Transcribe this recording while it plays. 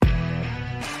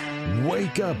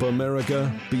Wake up,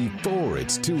 America, before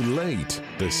it's too late.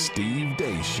 The Steve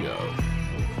Deace Show.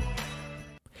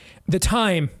 The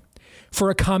time for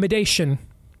accommodation.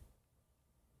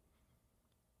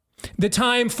 The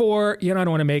time for, I don't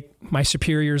want to make my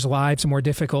superiors' lives more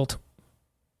difficult,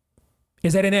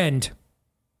 is at an end.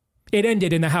 It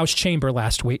ended in the House chamber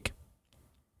last week.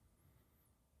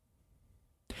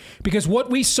 Because what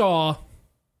we saw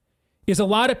is a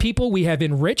lot of people we have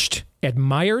enriched,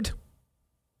 admired,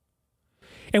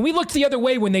 and we looked the other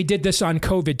way when they did this on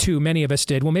COVID too. Many of us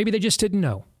did. Well, maybe they just didn't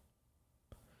know.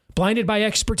 Blinded by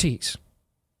expertise.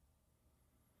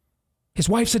 His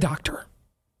wife's a doctor.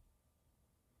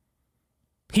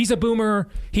 He's a boomer.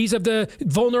 He's of the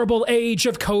vulnerable age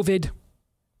of COVID.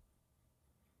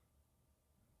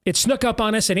 It snuck up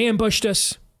on us and ambushed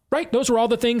us. Right? Those were all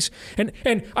the things. And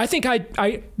I think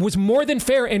I was more than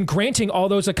fair in granting all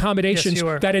those accommodations. Yes, you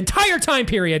were. That entire time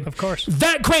period. Of course.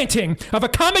 That granting of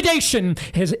accommodation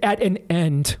is at an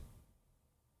end.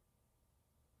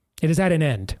 It is at an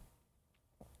end.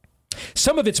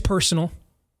 Some of it's personal.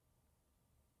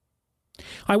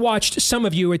 I watched some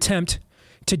of you attempt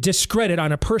to discredit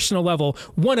on a personal level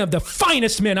one of the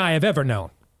finest men I have ever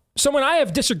known. Someone I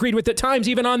have disagreed with at times,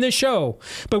 even on this show,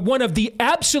 but one of the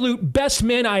absolute best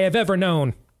men I have ever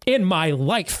known in my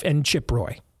life, and Chip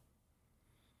Roy.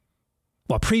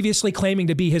 While previously claiming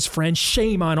to be his friend,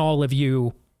 shame on all of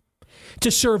you.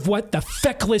 To serve what? The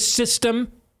feckless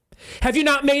system? Have you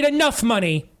not made enough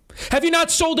money? Have you not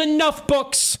sold enough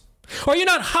books? Are you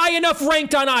not high enough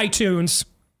ranked on iTunes?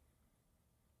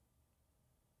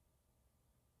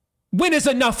 When is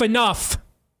enough enough?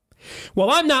 Well,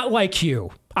 I'm not like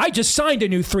you. I just signed a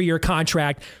new 3-year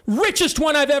contract. Richest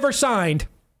one I've ever signed.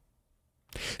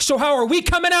 So how are we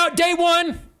coming out day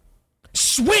one?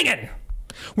 Swinging.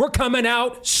 We're coming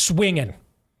out swinging.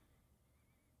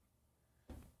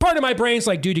 Part of my brain's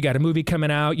like, dude, you got a movie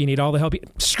coming out. You need all the help.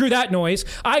 Screw that noise.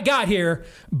 I got here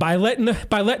by letting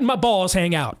my balls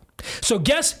hang out. So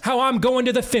guess how I'm going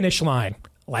to the finish line?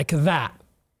 Like that.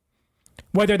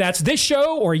 Whether that's this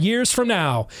show or years from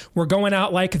now, we're going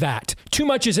out like that. Too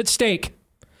much is at stake.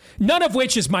 None of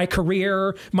which is my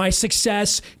career, my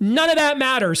success. None of that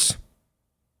matters.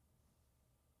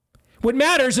 What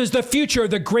matters is the future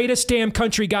of the greatest damn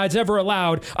country God's ever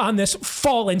allowed on this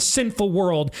fallen, sinful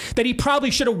world that he probably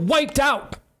should have wiped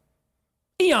out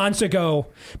eons ago,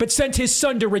 but sent his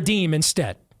son to redeem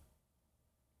instead.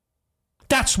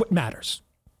 That's what matters.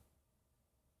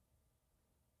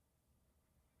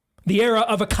 The era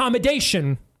of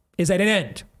accommodation is at an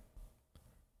end.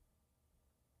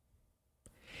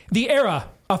 The era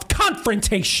of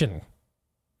confrontation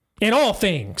in all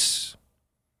things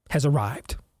has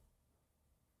arrived.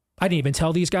 I didn't even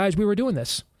tell these guys we were doing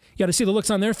this. You got to see the looks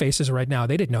on their faces right now.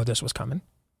 They didn't know this was coming.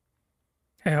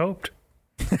 I hoped.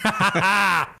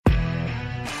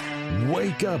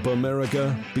 Wake up,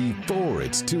 America, before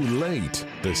it's too late.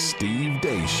 The Steve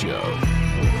Deace Show.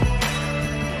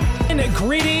 And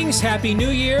greetings, Happy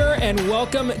New Year, and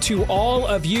welcome to all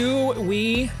of you.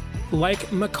 We,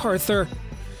 like MacArthur,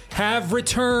 have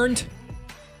returned.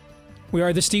 We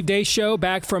are the Steve Deace Show,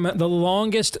 back from the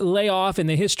longest layoff in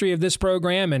the history of this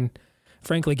program, and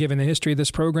frankly, given the history of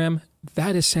this program,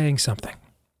 that is saying something.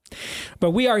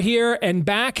 But we are here and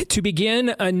back to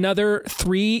begin another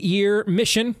 3-year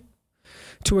mission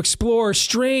to explore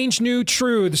strange new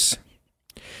truths,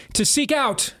 to seek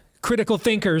out critical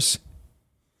thinkers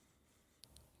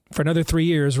for another 3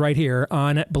 years right here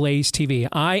on Blaze TV.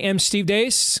 I am Steve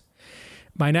Deace.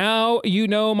 By now, you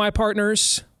know my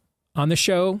partners on the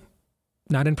show,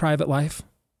 not in private life.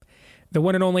 The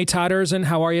one and only Todd Erzin.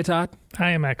 How are you, Todd?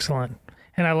 I am excellent.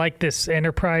 And I like this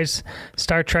Enterprise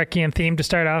Star Trekian theme to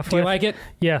start off with. Do you like it?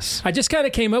 Yes. I just kind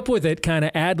of came up with it, kind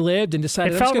of ad-libbed, and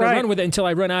decided It I'm just felt going to right. run with it until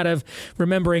I run out of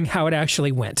remembering how it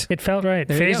actually went. It felt right.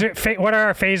 There you Phaser, what are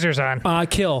our phasers on?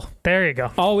 Kill. There you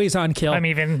go. Always on kill. I'm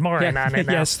even more in on it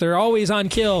now. Yes, they're always on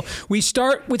kill. We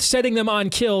start with setting them on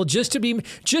kill just to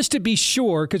be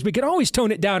sure, because we can always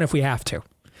tone it down if we have to.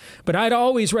 But I'd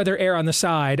always rather err on the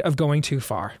side of going too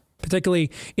far, particularly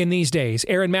in these days.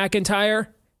 Aaron McIntyre,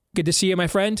 good to see you, my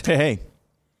friend. Hey.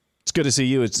 It's good to see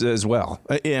you as well.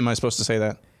 Am I supposed to say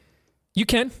that? You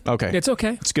can. Okay. It's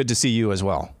okay. It's good to see you as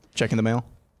well. Checking the mail?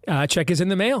 Check is in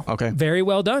the mail. Okay. Very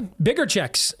well done. Bigger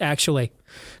checks, actually.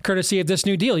 Courtesy of this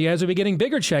new deal, you guys will be getting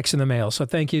bigger checks in the mail. So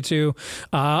thank you to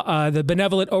the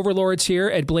benevolent overlords here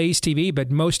at Blaze TV,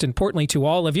 but most importantly to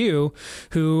all of you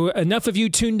who, enough of you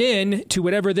tuned in to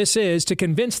whatever this is to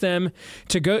convince them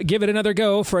to go give it another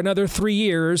go for another 3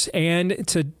 years and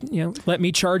to let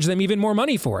me charge them even more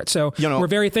money for it. So we're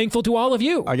very thankful to all of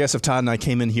you. I guess if Todd and I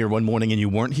came in here one morning and you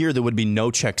weren't here, there would be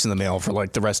no checks in the mail for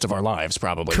like the rest of our lives,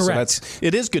 probably. Correct. So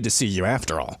it is good to see you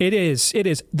after all. It is.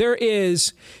 There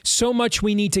is so much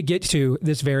we need to get to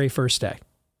this very first day.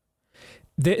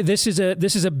 This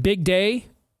is a big day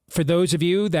for those of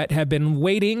you that have been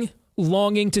waiting,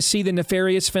 longing to see the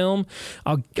nefarious film.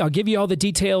 I'll give you all the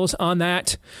details on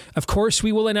that. Of course,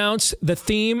 we will announce the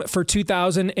theme for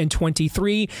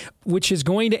 2023, which is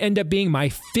going to end up being my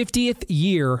 50th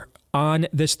year on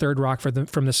this Third Rock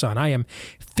from the Sun. I am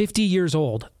 50 years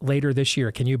old later this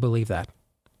year. Can you believe that?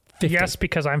 50. Yes,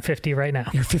 because I'm 50 right now.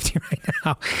 You're 50 right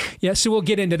now. Yeah, so we'll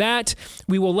get into that.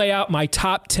 We will lay out my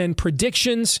top 10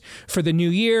 predictions for the new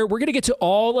year. We're going to get to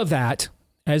all of that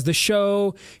as the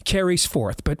show carries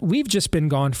forth. But we've just been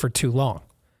gone for too long.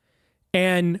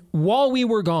 And while we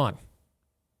were gone,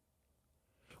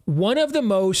 one of the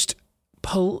most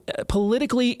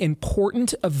politically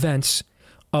important events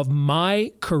of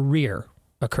my career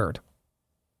occurred.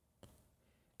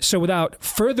 So without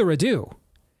further ado,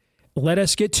 let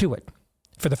us get to it.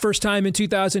 For the first time in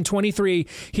 2023,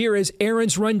 here is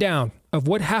Aaron's rundown of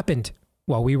what happened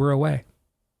while we were away.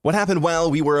 What happened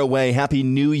while we were away? Happy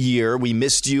New Year. We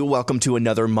missed you. Welcome to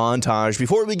another montage.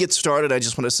 Before we get started, I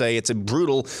just want to say it's a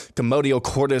brutal Commotio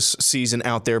cordis season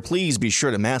out there. Please be sure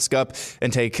to mask up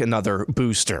and take another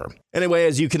booster. Anyway,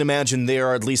 as you can imagine, there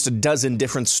are at least a dozen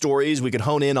different stories we could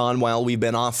hone in on while we've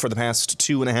been off for the past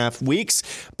 2.5 weeks.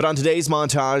 But on today's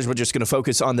montage, we're just going to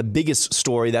focus on the biggest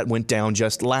story that went down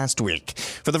just last week.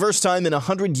 For the first time in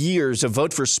 100 years, a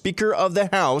vote for Speaker of the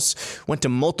House went to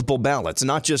multiple ballots.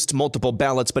 Not just multiple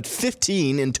ballots, but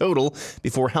 15 in total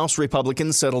before House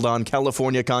Republicans settled on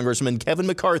California Congressman Kevin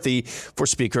McCarthy for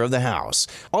Speaker of the House.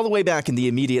 All the way back in the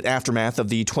immediate aftermath of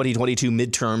the 2022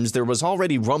 midterms, there was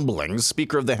already rumblings.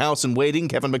 Speaker of the House in waiting,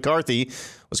 Kevin McCarthy,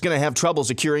 was going to have trouble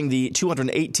securing the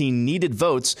 218 needed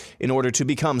votes in order to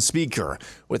become Speaker.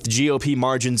 With GOP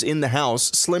margins in the House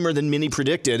slimmer than many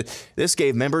predicted, this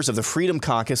gave members of the Freedom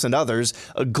Caucus and others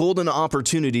a golden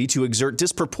opportunity to exert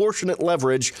disproportionate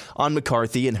leverage on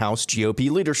McCarthy and House GOP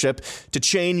leadership to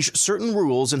change certain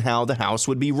rules in how the House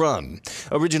would be run.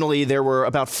 Originally, there were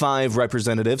about 5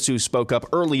 representatives who spoke up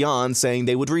early on saying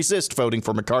they would resist voting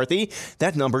for McCarthy.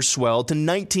 That number swelled to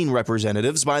 19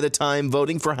 representatives by the time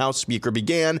voting for House Speaker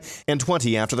began, and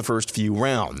 20 after the first few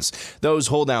rounds. Those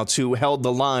holdouts who held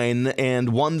the line and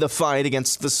won the fight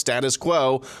against the status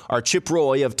quo are Chip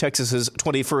Roy of Texas's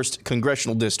 21st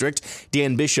Congressional District,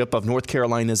 Dan Bishop of North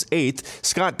Carolina's 8th,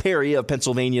 Scott Perry of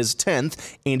Pennsylvania's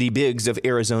 10th, Andy Biggs of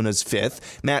Arizona's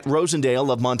 5th, Matt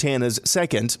Rosendale of Montana's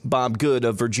 2nd, Bob Good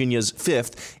of Virginia's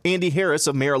 5th, Andy Harris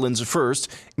of Maryland's 1st,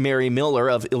 Mary Miller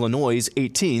of Illinois'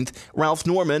 18th, Ralph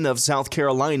Norman of South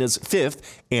Carolina's 5th,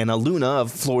 Anna Luna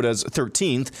of Florida's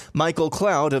 13th, Michael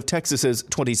Cloud of Texas's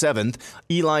 27th,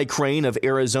 Eli Crane of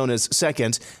Arizona's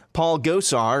 2nd, Paul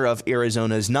Gosar of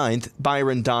Arizona's 9th,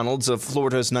 Byron Donalds of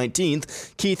Florida's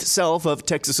 19th, Keith Self of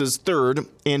Texas's 3rd,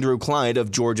 Andrew Clyde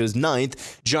of Georgia's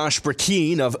 9th, Josh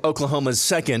Brakeen of Oklahoma's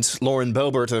 2nd, Lauren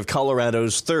Boebert of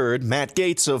Colorado's 3rd, Matt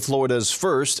Gaetz of Florida's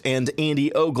 1st, and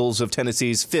Andy Ogles of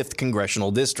Tennessee's 5th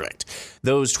Congressional District.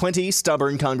 Those 20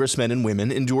 stubborn congressmen and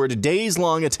women endured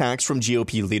days-long attacks from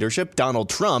GOP leadership, Donald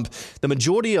Trump, the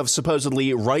majority of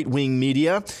supposedly right-wing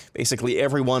media, basically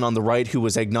everyone on the right who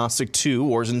was agnostic to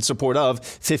or in support of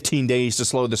 15 days to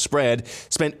slow the spread,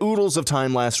 spent oodles of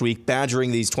time last week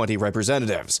badgering these 20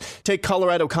 representatives. Take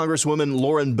Colorado Congresswoman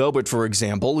Lauren Boebert, for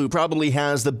example, who probably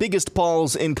has the biggest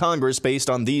balls in Congress based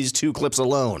on these 2 clips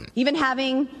alone. Even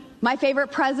having my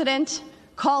favorite president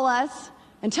call us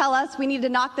and tell us we need to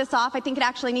knock this off, I think it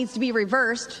actually needs to be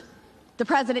reversed. The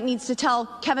president needs to tell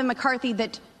Kevin McCarthy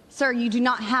that, sir, you do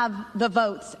not have the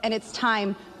votes and it's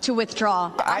time to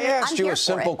withdraw. I asked you a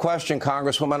simple question,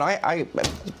 Congresswoman.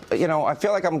 I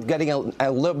feel like I'm getting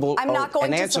a liberal I'm not going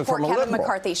an to answer support from a Kevin liberal.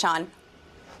 McCarthy, Sean.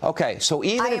 Okay, so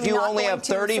even if you only have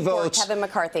 30 votes, Kevin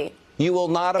McCarthy, you will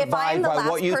not abide by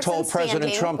what you told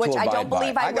President Trump to abide by. I don't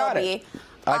believe I got will it. be.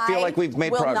 I feel like we've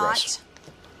made progress.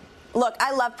 Look,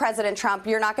 I love President Trump.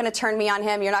 You're not going to turn me on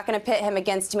him. You're not going to pit him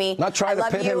against me. Not trying to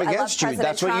pit him against you.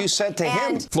 That's what you said to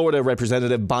him. Florida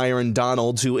Representative Byron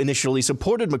Donalds, who initially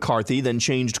supported McCarthy, then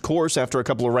changed course after a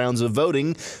couple of rounds of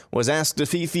voting, was asked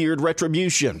if he feared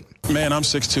retribution. Man, I'm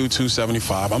 6'2",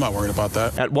 275. I'm not worried about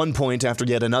that. At one point, after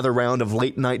yet another round of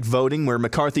late-night voting where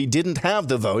McCarthy didn't have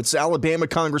the votes, Alabama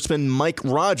Congressman Mike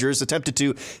Rogers attempted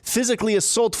to physically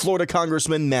assault Florida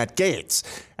Congressman Matt Gaetz.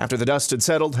 After the dust had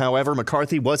settled, however,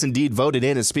 McCarthy was indeed voted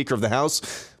in as Speaker of the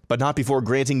House, but not before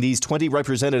granting these 20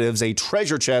 representatives a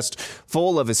treasure chest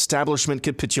full of establishment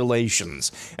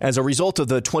capitulations. As a result of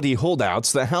the 20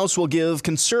 holdouts, the House will give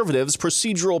conservatives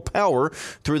procedural power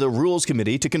through the Rules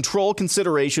Committee to control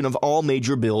consideration of all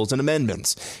major bills and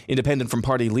amendments, independent from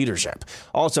party leadership.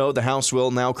 Also, the House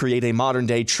will now create a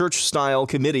modern-day church-style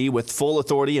committee with full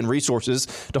authority and resources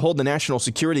to hold the national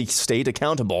security state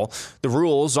accountable. The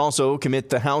rules also commit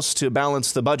the House to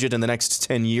balance the budget in the next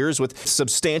 10 years with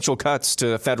substantial cuts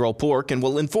to federal pork and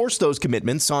will enforce those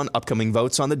commitments on upcoming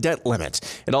votes on the debt limit.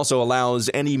 It also allows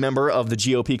any member of the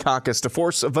GOP caucus to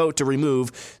force a vote to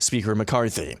remove Speaker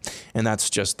McCarthy. And that's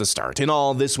just the start. In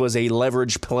all, this was a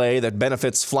leverage play that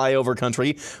benefits flyover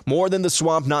country more than the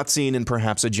swamp not seen in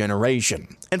perhaps a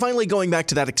generation. And finally, going back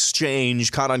to that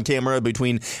exchange caught on camera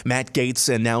between Matt Gaetz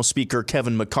and now Speaker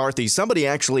Kevin McCarthy, somebody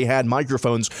actually had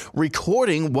microphones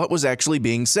recording what was actually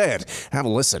being said. Have a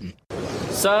listen.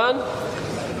 Son,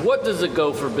 what does a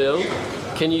gopher build?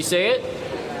 Can you say it?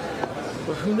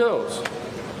 Well, who knows?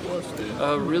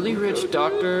 A really rich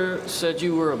doctor said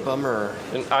you were a bummer.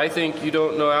 And I think you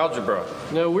don't know algebra.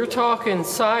 No, we're talking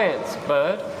science,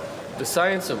 bud. The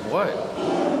science of what?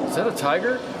 Is that a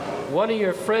tiger? One of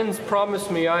your friends promised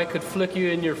me I could flick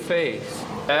you in your face.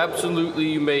 Absolutely,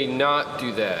 you may not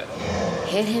do that.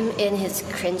 Hit him in his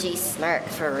cringy smirk,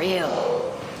 for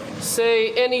real.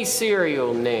 Say any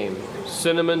cereal name.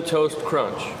 Cinnamon Toast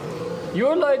Crunch.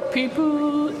 You're like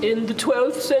people in the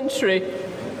 12th century.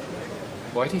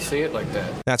 Why'd he say it like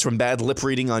that? That's from bad lip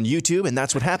reading on YouTube, and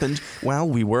that's what happened while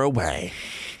we were away.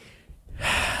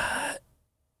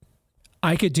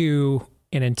 I could do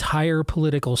an entire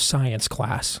political science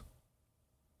class,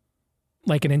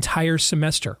 like an entire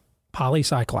semester,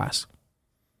 poli-sci class,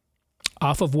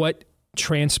 off of what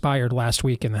transpired last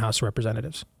week in the House of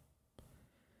Representatives.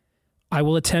 I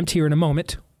will attempt here in a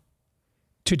moment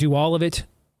to do all of it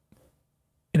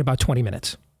in about 20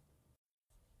 minutes.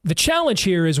 The challenge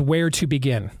here is where to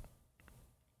begin.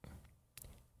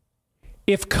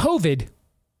 If COVID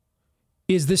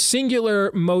is the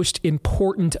singular most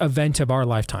important event of our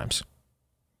lifetimes,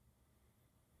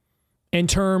 in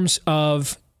terms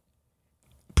of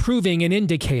proving and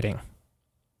indicating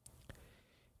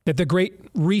that the Great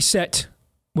Reset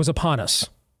was upon us,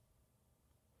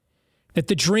 that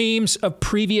the dreams of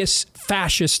previous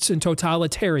fascists and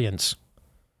totalitarians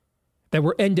that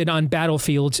were ended on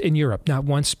battlefields in Europe, not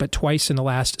once but twice in the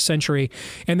last century,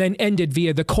 and then ended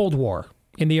via the Cold War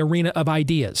in the arena of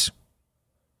ideas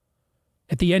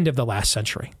at the end of the last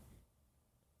century,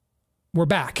 were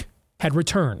back, had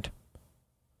returned,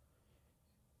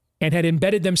 and had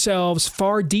embedded themselves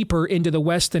far deeper into the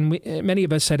West than many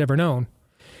of us had ever known,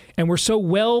 and were so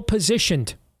well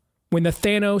positioned when the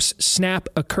Thanos snap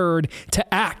occurred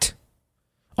to act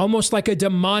almost like a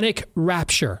demonic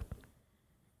rapture,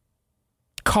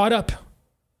 caught up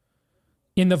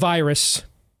in the virus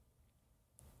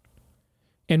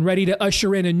and ready to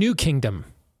usher in a new kingdom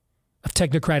of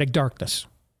technocratic darkness.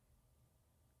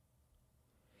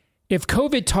 If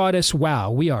COVID taught us,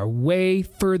 wow, we are way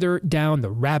further down the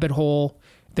rabbit hole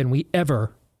than we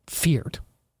ever feared.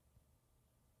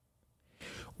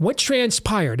 What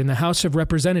transpired in the House of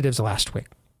Representatives last week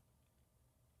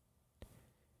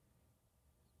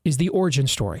is the origin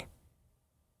story.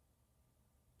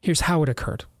 Here's how it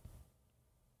occurred.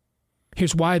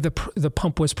 Here's why the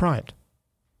pump was primed.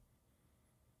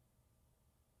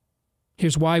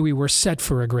 Here's why we were set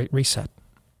for a great reset.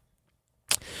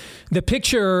 The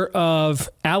picture of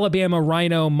Alabama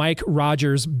Rhino Mike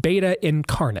Rogers, beta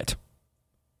incarnate,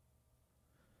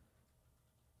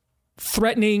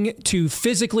 threatening to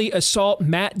physically assault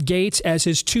Matt Gaetz as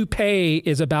his toupee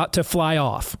is about to fly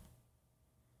off.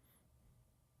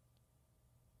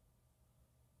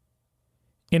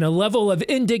 In a level of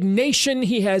indignation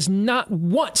he has not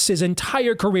once his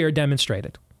entire career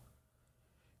demonstrated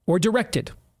or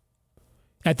directed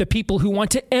at the people who want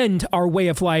to end our way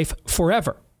of life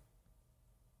forever.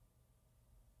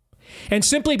 And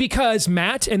simply because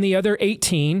Matt and the other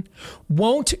 18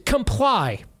 won't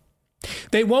comply,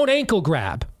 they won't ankle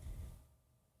grab,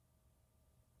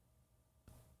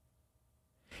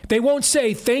 they won't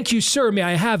say, "Thank you, sir, may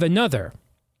I have another?"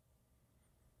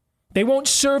 They won't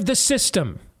serve the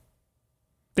system.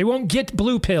 They won't get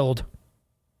blue-pilled.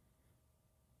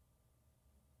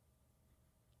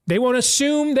 They won't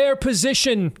assume their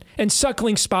position and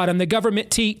suckling spot on the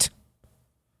government teat.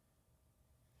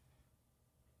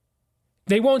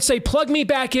 They won't say, plug me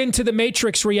back into the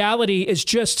matrix. Reality is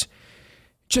just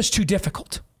too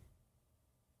difficult.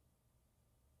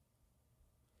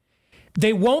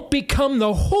 They won't become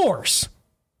the horse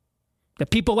that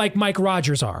people like Mike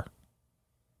Rogers are.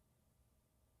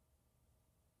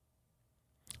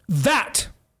 That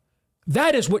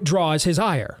is what draws his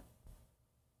ire.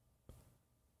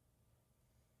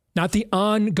 Not the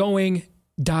ongoing,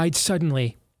 died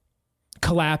suddenly,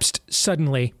 collapsed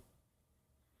suddenly.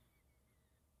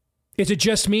 Is it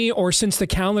just me, or since the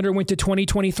calendar went to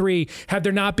 2023, have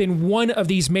there not been one of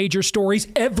these major stories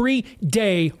every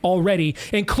day already,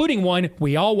 including one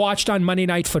we all watched on Monday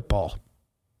Night Football?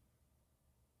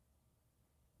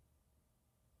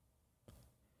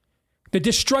 The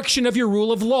destruction of your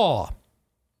rule of law,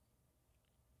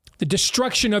 the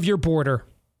destruction of your border,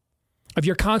 of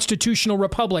your constitutional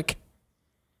republic,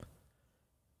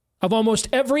 of almost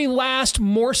every last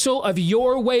morsel of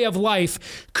your way of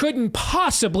life couldn't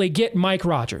possibly get Mike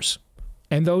Rogers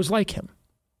and those like him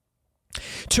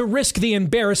to risk the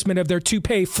embarrassment of their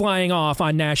toupee flying off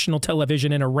on national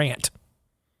television in a rant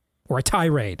or a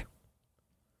tirade.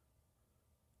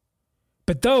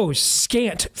 But those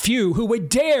scant few who would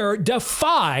dare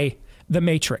defy the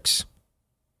matrix,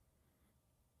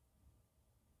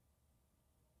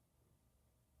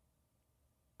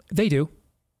 they do.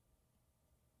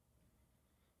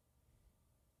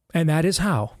 And that is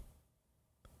how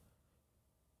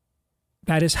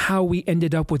we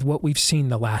ended up with what we've seen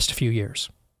the last few years.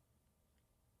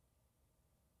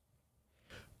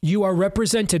 You are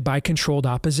represented by controlled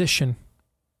opposition.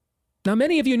 Now,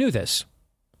 many of you knew this,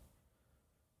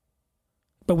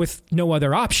 but with no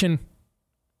other option,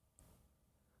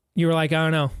 you were like, I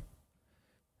don't know.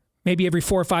 Maybe every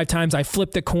 4 or 5 times I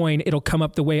flip the coin, it'll come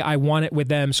up the way I want it with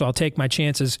them, so I'll take my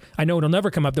chances. I know it'll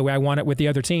never come up the way I want it with the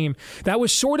other team. That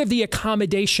was sort of the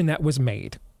accommodation that was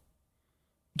made,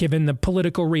 given the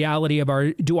political reality of our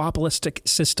duopolistic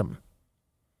system.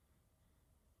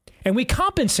 And we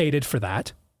compensated for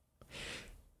that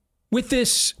with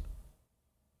this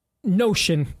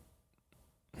notion,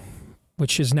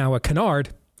 which is now a canard,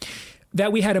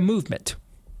 that we had a movement.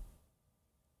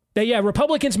 That, yeah,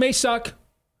 Republicans may suck,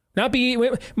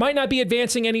 might not be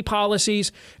advancing any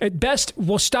policies. At best,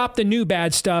 we'll stop the new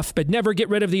bad stuff, but never get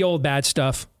rid of the old bad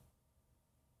stuff.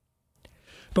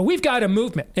 But we've got a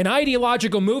movement, an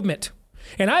ideological movement.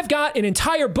 And I've got an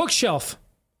entire bookshelf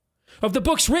of the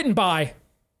books written by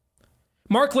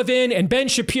Mark Levin and Ben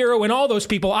Shapiro and all those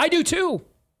people. I do too,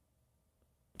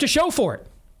 to show for it.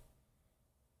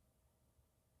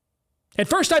 At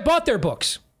first, I bought their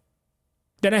books.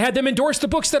 Then I had them endorse the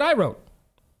books that I wrote.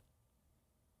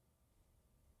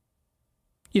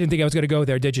 You didn't think I was going to go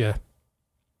there, did you?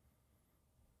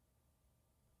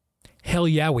 Hell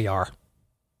yeah, we are.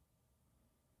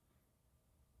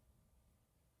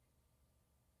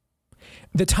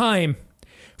 The time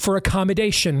for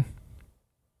accommodation.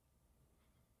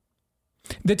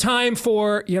 The time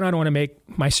for, I don't want to make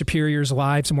my superiors'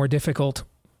 lives more difficult,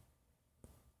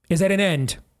 is at an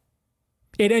end.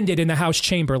 It ended in the House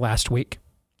chamber last week.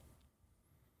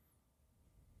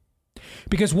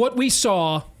 Because what we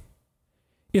saw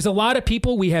is a lot of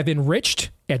people we have enriched,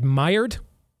 admired.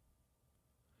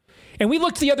 And we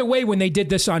looked the other way when they did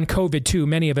this on COVID too.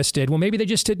 Many of us did. Well, maybe they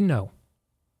just didn't know.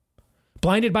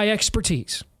 Blinded by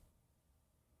expertise.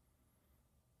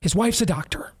 His wife's a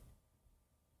doctor.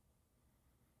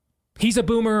 He's a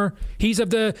boomer. He's of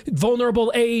the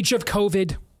vulnerable age of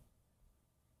COVID.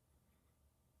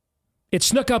 It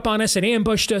snuck up on us and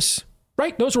ambushed us.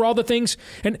 Right? Those were all the things.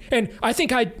 And I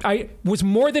think I was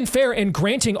more than fair in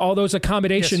granting all those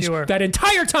accommodations. Yes, that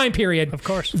entire time period. Of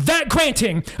course. That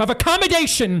granting of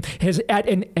accommodation is at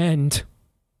an end.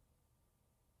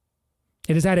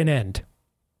 It is at an end.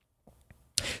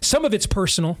 Some of it's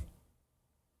personal.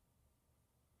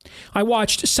 I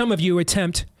watched some of you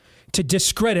attempt to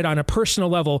discredit on a personal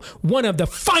level one of the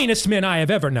finest men I have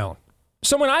ever known.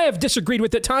 Someone I have disagreed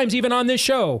with at times, even on this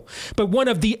show, but one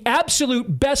of the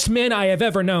absolute best men I have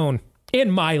ever known in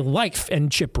my life,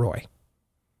 and Chip Roy.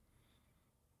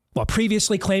 While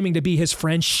previously claiming to be his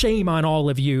friend, shame on all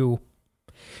of you.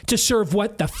 To serve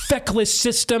what? The feckless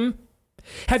system?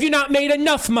 Have you not made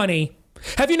enough money?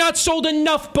 Have you not sold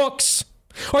enough books?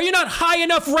 Are you not high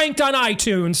enough ranked on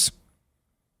iTunes?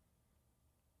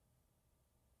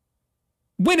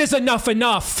 When is enough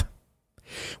enough?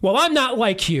 Well, I'm not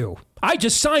like you. I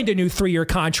just signed a new 3-year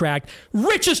contract.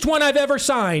 Richest one I've ever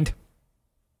signed.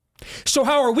 So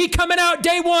how are we coming out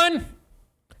day one?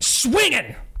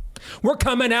 Swinging. We're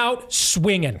coming out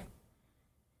swinging.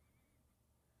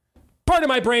 Part of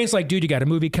my brain's like, dude, you got a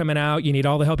movie coming out. You need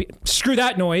all the help. Screw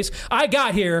that noise. I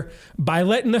got here by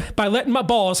letting my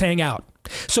balls hang out.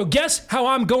 So guess how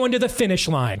I'm going to the finish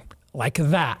line? Like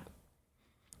that.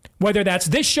 Whether that's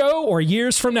this show or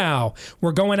years from now,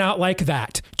 we're going out like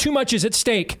that. Too much is at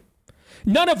stake.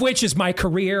 None of which is my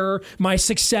career, my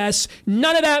success.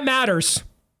 None of that matters.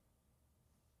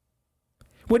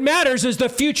 What matters is the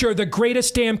future of the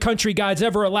greatest damn country God's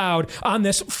ever allowed on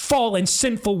this fallen,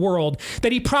 sinful world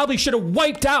that he probably should have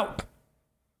wiped out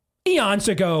eons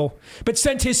ago, but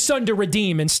sent his son to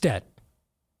redeem instead.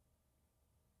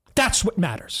 That's what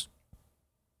matters.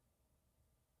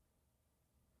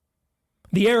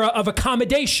 The era of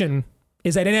accommodation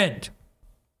is at an end.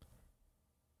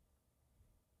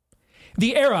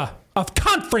 The era of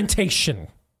confrontation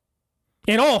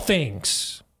in all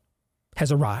things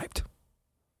has arrived.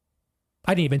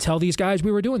 I didn't even tell these guys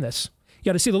we were doing this. You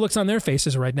got to see the looks on their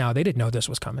faces right now. They didn't know this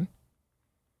was coming.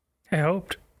 I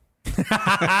hoped.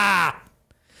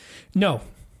 No.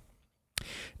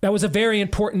 That was a very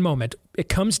important moment. It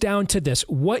comes down to this.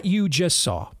 What you just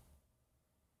saw,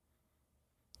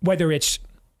 whether it's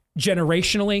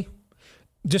generationally,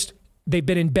 just they've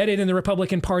been embedded in the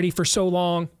Republican Party for so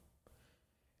long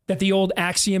that the old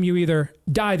axiom, you either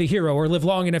die the hero or live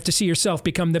long enough to see yourself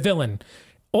become the villain,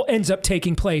 ends up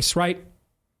taking place, right?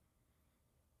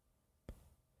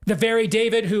 The very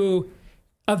David who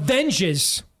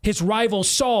avenges his rival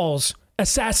Saul's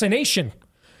assassination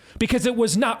because it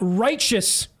was not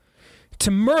righteous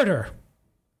to murder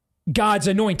God's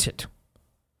anointed,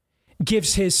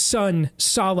 gives his son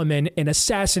Solomon an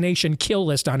assassination kill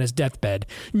list on his deathbed.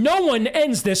 No one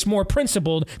ends this more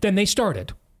principled than they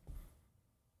started.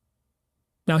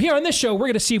 Now, here on this show, we're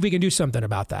going to see if we can do something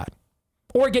about that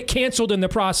or get canceled in the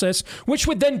process, which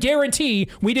would then guarantee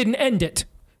we didn't end it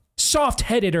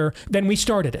soft-headeder than we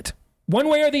started it. One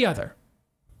way or the other.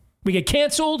 We get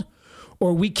canceled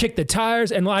or we kick the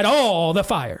tires and light all the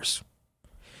fires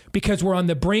because we're on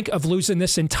the brink of losing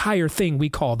this entire thing we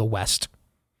call the West.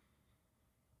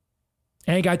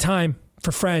 I ain't got time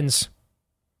for friends.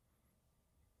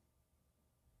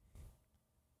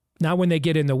 Not when they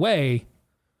get in the way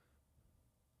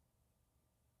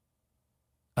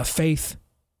of faith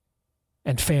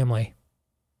and family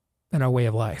and our way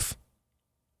of life.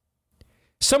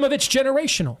 Some of it's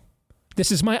generational.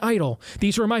 This is my idol.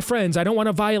 These were my friends. I don't want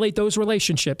to violate those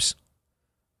relationships.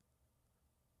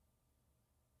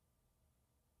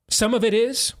 Some of it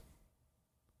is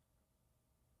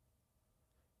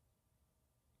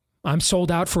I'm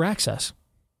sold out for access.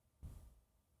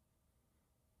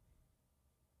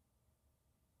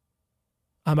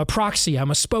 I'm a proxy.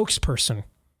 I'm a spokesperson.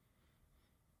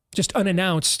 Just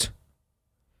unannounced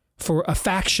for a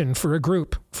faction, for a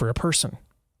group, for a person.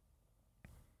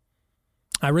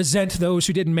 I resent those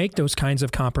who didn't make those kinds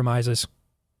of compromises.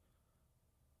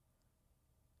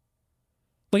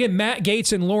 Look at Matt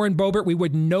Gaetz and Lauren Boebert. We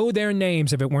would know their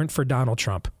names if it weren't for Donald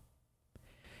Trump.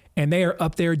 And they are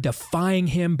up there defying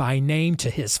him by name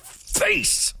to his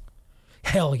face.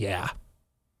 Hell yeah.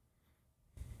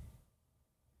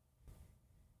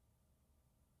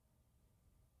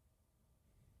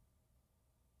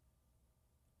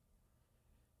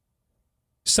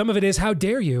 Some of it is, how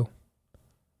dare you?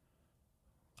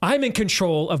 I'm in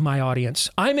control of my audience.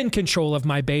 I'm in control of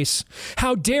my base.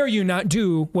 How dare you not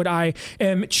do what I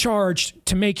am charged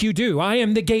to make you do? I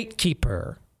am the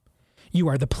gatekeeper. You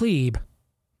are the plebe.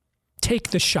 Take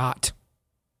the shot.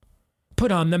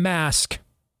 Put on the mask.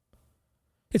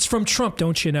 It's from Trump,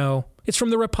 don't you know? It's from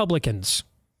the Republicans.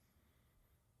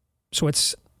 So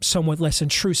it's somewhat less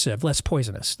intrusive, less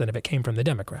poisonous than if it came from the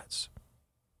Democrats.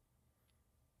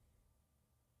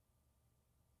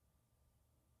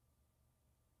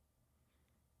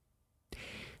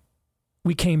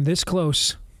 We came this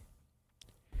close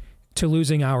to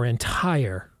losing our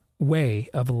entire way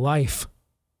of life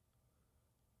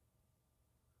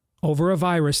over a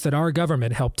virus that our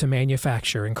government helped to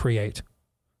manufacture and create,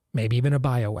 maybe even a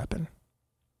bioweapon.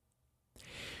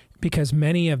 Because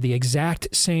many of the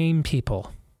exact same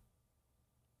people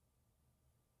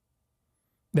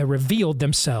that revealed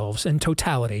themselves in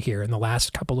totality here in the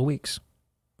last couple of weeks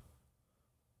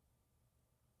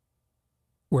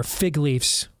were fig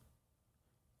leaves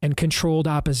and controlled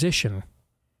opposition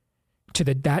to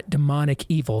that demonic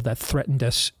evil that threatened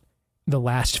us the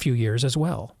last few years as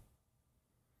well.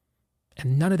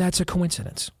 And none of that's a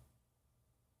coincidence.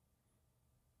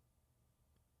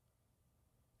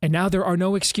 And now there are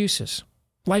no excuses.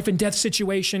 life and death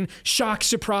situation, shock,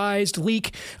 surprised,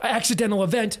 leak, accidental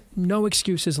event. No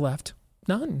excuses left.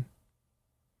 None.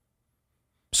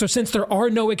 So since there are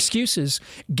no excuses,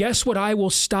 guess what I will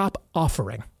stop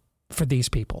offering for these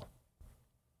people?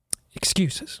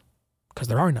 Excuses. Because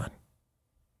there are none.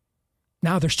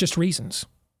 Now there's just reasons.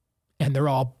 And they're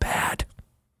all bad.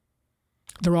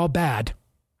 They're all bad.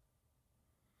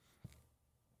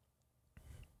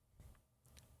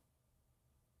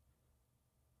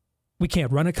 We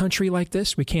can't run a country like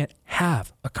this. We can't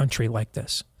have a country like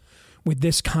this. With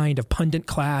this kind of pundit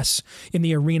class in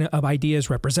the arena of ideas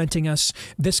representing us,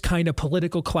 this kind of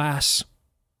political class.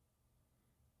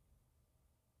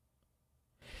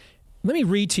 Let me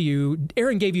read to you,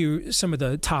 Aaron gave you some of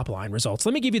the top line results.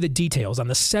 Let me give you the details on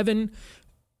the 7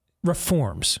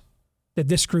 reforms that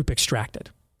this group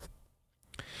extracted.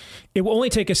 It will only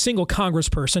take a single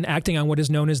congressperson acting on what is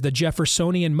known as the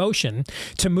Jeffersonian motion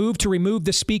to move to remove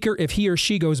the speaker if he or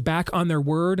she goes back on their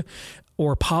word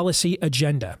or policy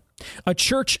agenda. A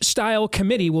church-style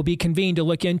committee will be convened to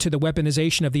look into the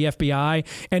weaponization of the FBI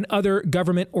and other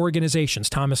government organizations.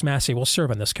 Thomas Massey will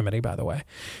serve on this committee, by the way.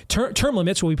 Term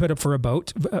limits will be put up for a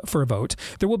vote.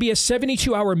 There will be a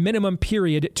 72-hour minimum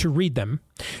period to read them.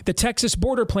 The Texas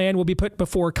border plan will be put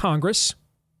before Congress.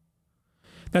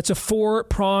 That's a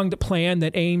 4-pronged plan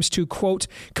that aims to, quote,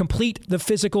 complete the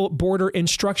physical border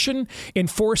instruction,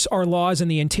 enforce our laws in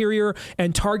the interior,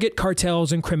 and target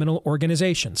cartels and criminal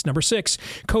organizations. Number 6,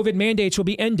 COVID mandates will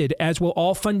be ended, as will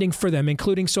all funding for them,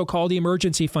 including so-called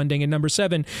emergency funding. And number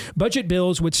 7, budget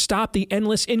bills would stop the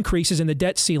endless increases in the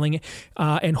debt ceiling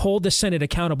and hold the Senate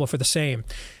accountable for the same.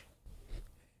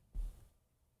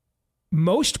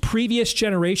 Most previous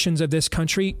generations of this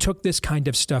country took this kind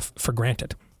of stuff for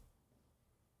granted.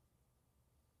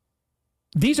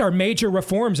 These are major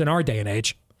reforms in our day and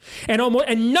age. And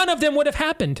none of them would have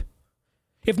happened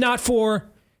if not for,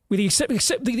 with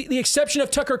the exception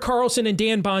of Tucker Carlson and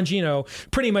Dan Bongino,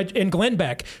 pretty much, and Glenn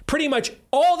Beck, pretty much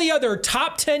all the other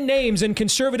top 10 names in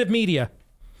conservative media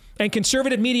and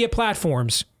conservative media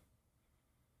platforms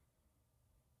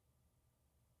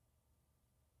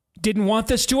didn't want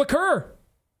this to occur.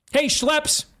 Hey,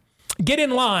 schleps, get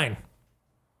in line.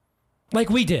 Like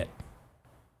we did.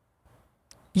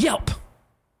 Yelp.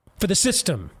 For the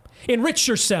system. Enrich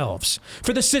yourselves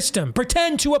for the system.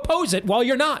 Pretend to oppose it while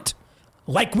you're not,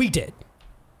 like we did.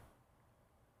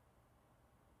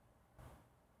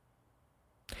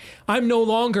 I'm no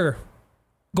longer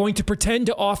going to pretend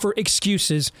to offer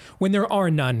excuses when there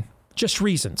are none, just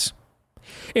reasons.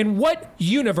 In what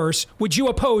universe would you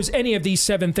oppose any of these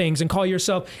 7 things and call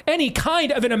yourself any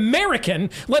kind of an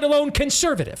American, let alone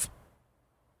conservative?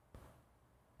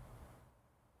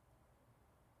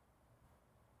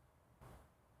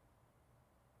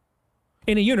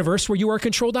 In a universe where you are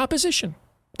controlled opposition.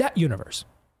 That universe.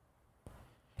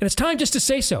 And it's time just to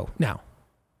say so now.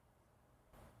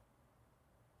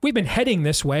 We've been heading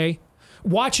this way,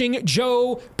 watching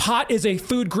Joe Pot is a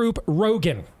food group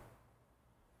Rogan.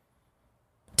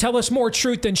 Tell us more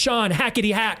truth than Sean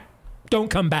Hackety Hack. Don't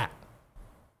come back.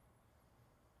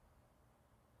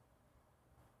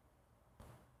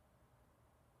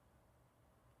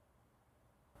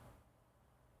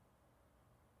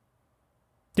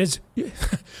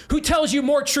 Who tells you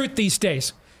more truth these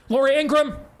days? Laura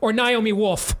Ingraham or Naomi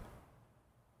Wolf?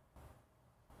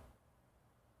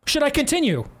 Should I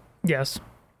continue? Yes.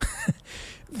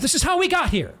 This is how we got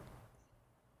here.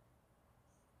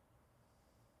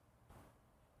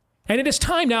 And it is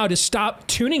time now to stop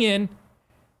tuning in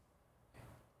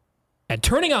and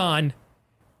turning on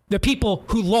the people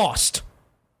who lost.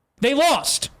 They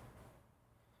lost.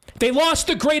 They lost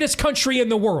the greatest country in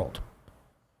the world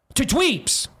to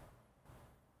dweebs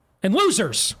and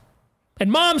losers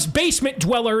and mom's basement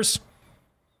dwellers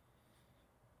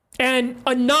and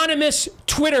anonymous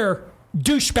Twitter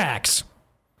douchebags.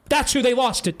 That's who they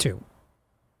lost it to.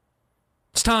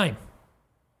 It's time.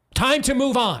 Time to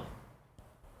move on.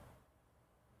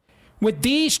 What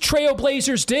these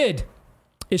trailblazers did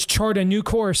is chart a new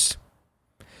course.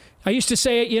 I used to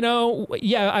say,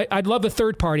 I'd love a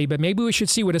third party, but maybe we should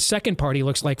see what a second party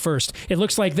looks like first. It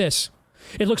looks like this.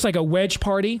 It looks like a wedge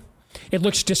party. It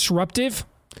looks disruptive.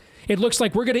 It looks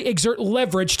like we're going to exert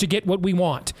leverage to get what we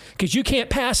want, because you can't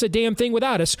pass a damn thing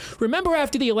without us. Remember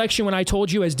after the election when I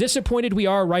told you, as disappointed we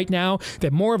are right now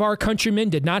that more of our countrymen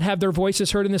did not have their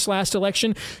voices heard in this last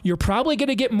election? You're probably going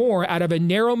to get more out of a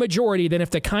narrow majority than if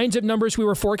the kinds of numbers we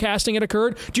were forecasting had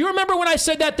occurred. Do you remember when I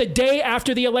said that the day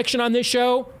after the election on this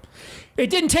show? It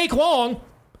didn't take long.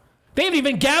 They haven't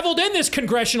even gavelled in this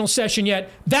congressional session yet.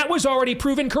 That was already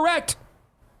proven correct.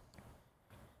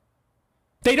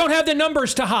 They don't have the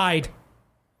numbers to hide.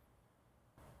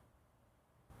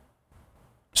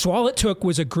 So all it took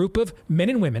was a group of men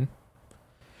and women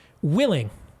willing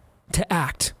to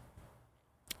act,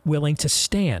 willing to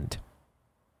stand,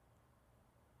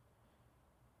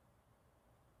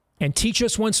 and teach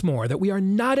us once more that we are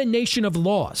not a nation of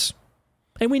laws,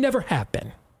 and we never have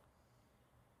been.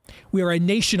 We are a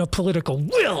nation of political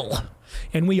will,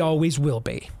 and we always will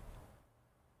be.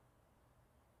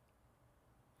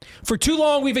 For too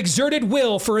long, we've exerted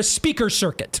will for a speaker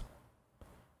circuit.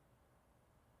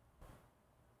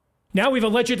 Now we've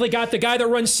allegedly got the guy that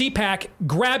runs CPAC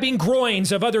grabbing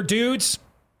groins of other dudes.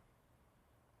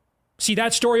 See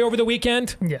that story over the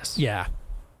weekend? Yes. Yeah.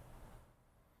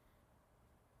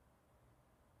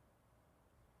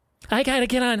 I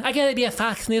gotta be a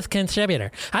Fox News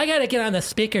contributor. I gotta get on the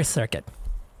speaker circuit.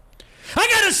 I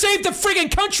gotta save the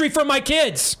friggin' country from my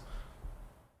kids.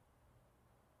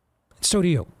 So do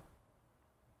you.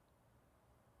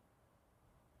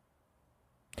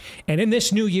 And in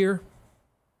this new year,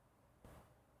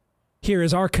 here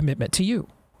is our commitment to you.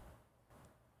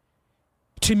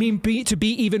 To be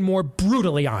even more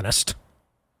brutally honest.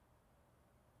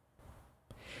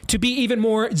 To be even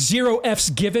more zero F's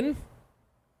given.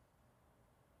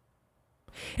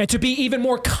 And to be even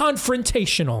more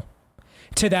confrontational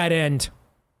to that end.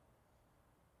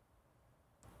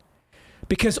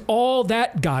 Because all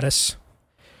that got us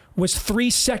was 3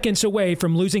 seconds away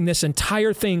from losing this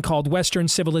entire thing called Western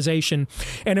civilization.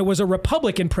 And it was a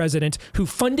Republican president who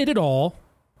funded it all,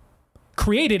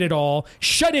 created it all,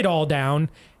 shut it all down,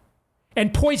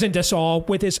 and poisoned us all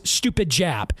with his stupid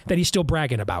jab that he's still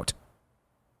bragging about.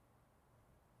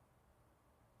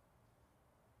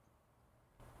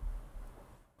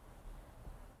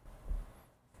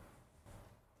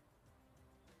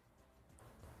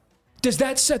 Does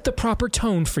that set the proper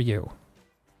tone for you?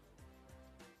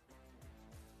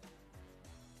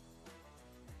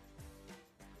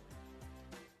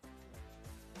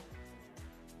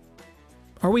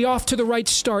 Are we off to the right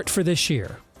start for this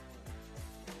year?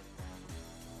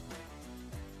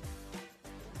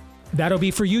 That'll be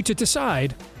for you to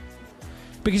decide.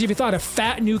 Because if you thought a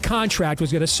fat new contract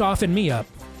was going to soften me up,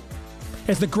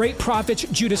 as the great prophet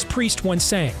Judas Priest once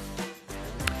sang,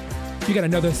 you got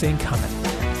another thing coming.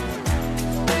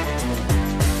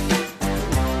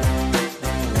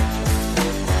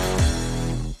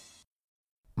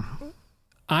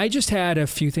 I just had a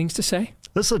few things to say.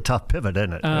 This is a tough pivot,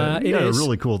 isn't it? It is a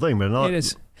really cool thing, but not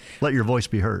let your voice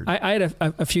be heard. I had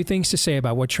a few things to say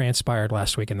about what transpired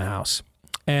last week in the House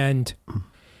and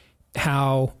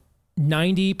how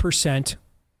 90%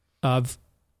 of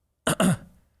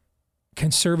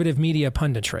conservative media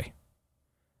punditry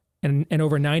and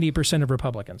over 90% of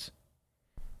Republicans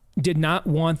did not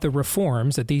want the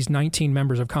reforms that these 19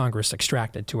 members of Congress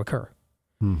extracted to occur.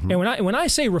 Mm-hmm. And when I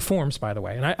say reforms, by the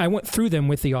way, and I went through them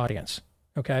with the audience,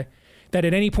 okay, that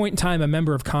at any point in time, a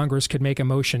member of Congress could make a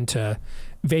motion to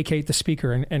vacate the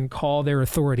speaker and call their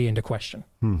authority into question.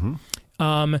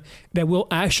 Mm-hmm. That we'll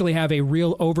actually have a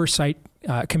real oversight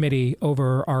committee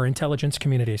over our intelligence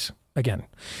communities again,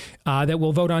 that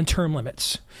will vote on term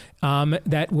limits,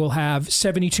 that will have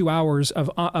 72 hours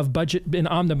of budget and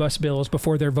omnibus bills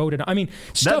before they're voted on. I mean,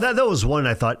 stuff, that was one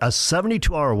I thought, a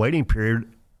 72-hour waiting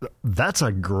period. That's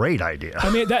a great idea. I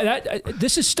mean,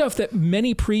 this is stuff that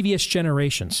many previous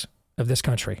generations of this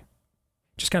country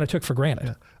just kind of took for granted.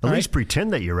 Yeah. At least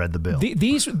pretend that you read the bill.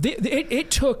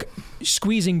 It took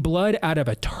squeezing blood out of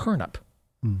a turnip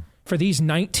for these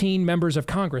 19 members of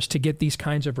Congress to get these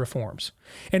kinds of reforms.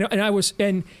 And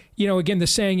again, the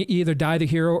saying, you either die the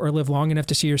hero or live long enough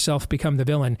to see yourself become the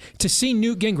villain. To see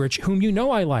Newt Gingrich, whom you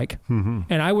know I like, and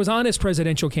I was on his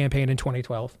presidential campaign in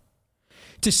 2012,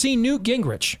 to see Newt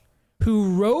Gingrich,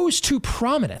 who rose to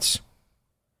prominence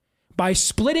by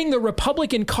splitting the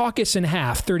Republican caucus in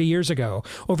half 30 years ago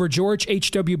over George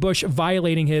H.W. Bush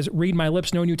violating his read my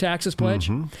lips, no new taxes pledge.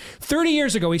 30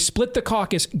 years ago, he split the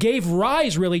caucus, gave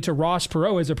rise really to Ross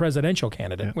Perot as a presidential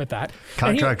candidate with that.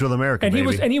 Contract with America, and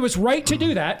he was right to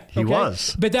do that. He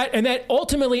was. But that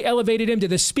ultimately elevated him to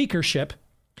the speakership.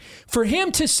 For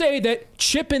him to say that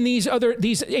Chip and these other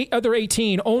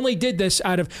 18 only did this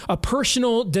out of a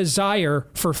personal desire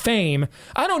for fame,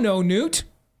 I don't know, Newt.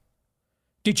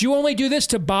 Did you only do this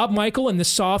to Bob Michael and the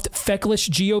soft, feckless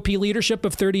GOP leadership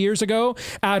of 30 years ago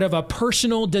out of a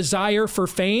personal desire for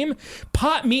fame?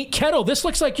 Pot, meat, kettle. This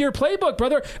looks like your playbook,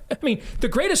 brother. I mean, the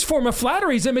greatest form of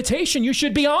flattery is imitation. You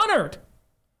should be honored.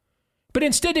 But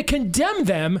instead to condemn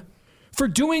them for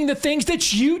doing the things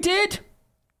that you did,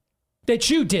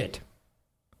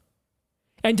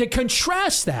 and to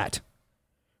contrast that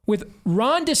with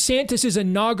Ron DeSantis'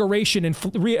 inauguration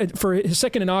for his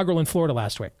second inaugural in Florida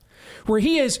last week, where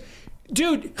he is,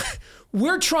 dude,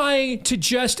 We're trying to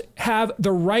just have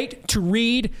the right to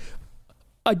read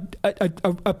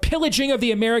a pillaging of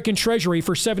the American treasury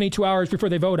for 72 hours before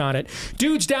they vote on it.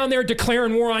 Dudes down there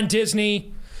declaring war on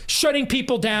Disney, shutting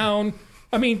people down.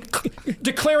 I mean,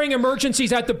 declaring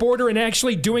emergencies at the border and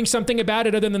actually doing something about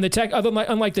it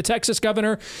unlike the Texas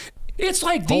governor. It's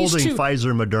like these holding two.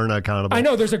 Pfizer, Moderna accountable. I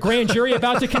know there's a grand jury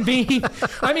about to convene.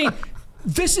 I mean,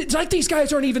 it's like these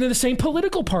guys aren't even in the same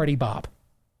political party, Bob.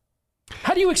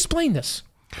 How do you explain this?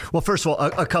 Well, first of all,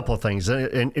 a couple of things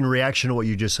in reaction to what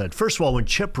you just said. First of all, when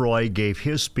Chip Roy gave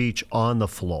his speech on the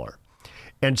floor,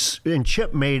 and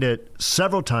Chip made it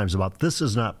several times about this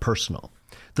is not personal.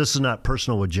 This is not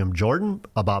personal with Jim Jordan,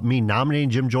 about me nominating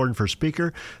Jim Jordan for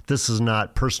Speaker. This is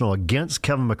not personal against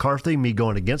Kevin McCarthy, me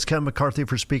going against Kevin McCarthy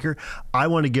for Speaker. I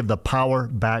want to give the power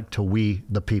back to we,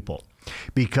 the people,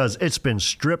 because it's been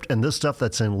stripped, and this stuff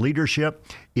that's in leadership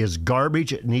is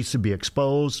garbage. It needs to be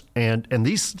exposed, and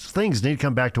these things need to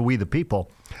come back to we, the people.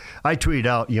 I tweeted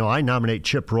out, I nominate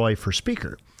Chip Roy for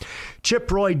Speaker. Chip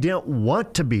Roy didn't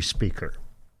want to be Speaker.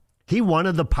 He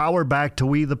wanted the power back to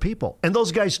we, the people, and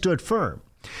those guys stood firm.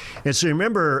 And so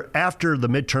remember, after the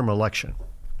midterm election,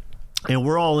 and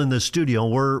we're all in the studio,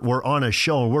 and we're on a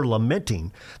show, and we're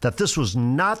lamenting that this was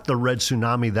not the red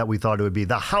tsunami that we thought it would be.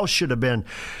 The House should have been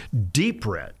deep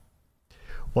red.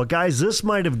 Well, guys, this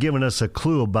might have given us a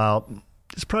clue about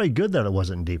it's probably good that it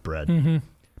wasn't deep red.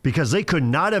 Because they could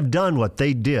not have done what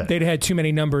they did. They'd had too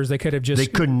many numbers. They could have just. They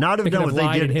could not have done what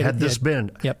they did had this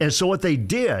been. Yep. And so what they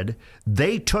did,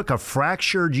 they took a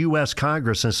fractured U.S.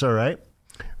 Congress and said, all right,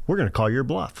 we're going to call your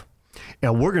bluff.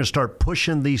 And we're going to start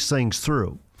pushing these things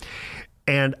through.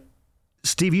 And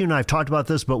Steve, you and I have talked about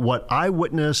this, but what I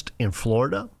witnessed in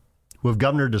Florida with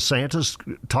Governor DeSantis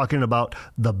talking about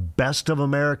the best of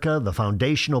America, the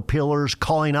foundational pillars,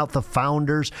 calling out the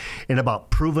founders, and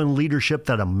about proven leadership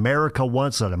that America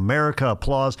wants, that America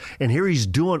applauds. And here he's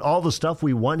doing all the stuff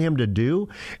we want him to do.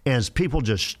 And as people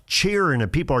just cheering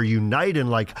and people are uniting,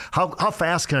 like, how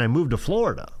fast can I move to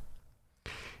Florida?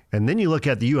 And then you look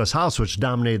at the U.S. House, which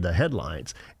dominated the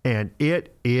headlines, and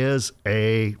it's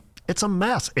a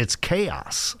mess. It's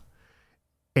chaos.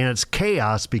 And it's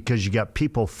chaos because you got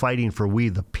people fighting for we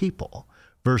the people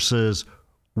versus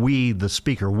we the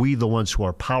speaker, we the ones who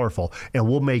are powerful, and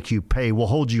we'll make you pay. We'll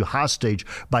hold you hostage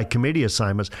by committee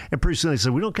assignments. And pretty soon they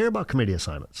said, we don't care about committee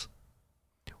assignments.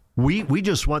 We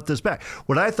just want this back.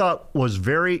 What I thought was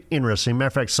very interesting, matter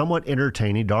of fact, somewhat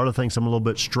entertaining, Darla thinks I'm a little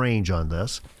bit strange on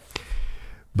this,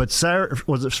 but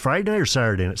was it Friday night or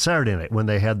Saturday night? Saturday night when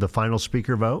they had the final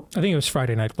speaker vote? I think it was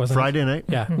Friday night, wasn't it? Friday night?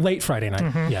 Yeah, late Friday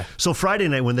night. Yeah. So Friday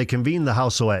night when they convened the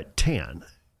House at 10,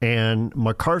 and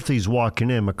McCarthy's walking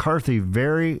in, McCarthy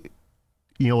very,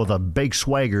 with a big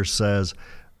swagger says,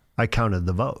 I counted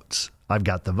the votes. I've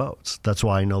got the votes. That's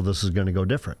why I know this is going to go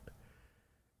different.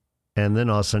 And then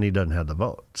all of a sudden he doesn't have the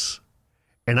votes.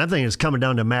 And I think it's coming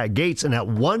down to Matt Gaetz. And at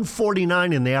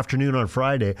 1:49 in the afternoon on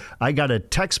Friday, I got a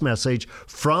text message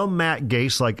from Matt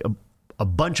Gaetz, like a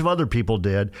bunch of other people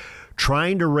did,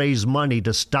 trying to raise money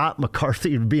to stop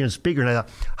McCarthy from being speaker. And I thought,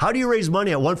 how do you raise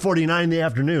money at 1:49 in the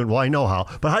afternoon? Well, I know how.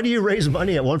 But how do you raise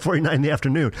money at 1:49 in the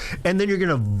afternoon? And then you're going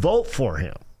to vote for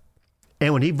him.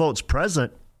 And when he votes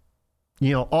president,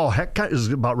 all heck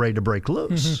is about ready to break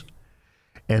loose.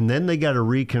 And then they got to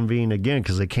reconvene again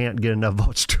because they can't get enough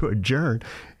votes to adjourn.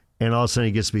 And all of a sudden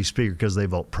he gets to be speaker because they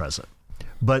vote president.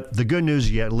 But the good news,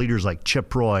 you got leaders like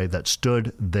Chip Roy that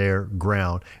stood their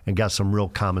ground and got some real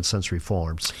common sense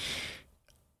reforms.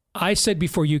 I said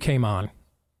before you came on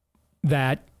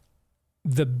that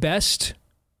the best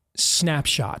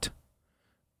snapshot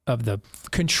of the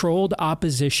controlled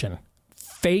opposition,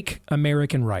 fake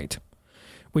American right,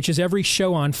 which is every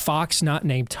show on Fox not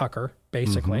named Tucker,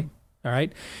 basically. All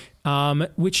right,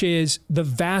 which is the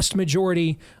vast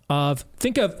majority of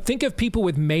think of people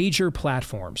with major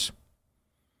platforms.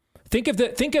 Think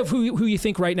of who you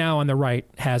think right now on the right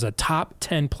has a top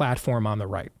 10 platform on the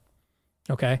right.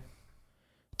 Okay,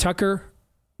 Tucker,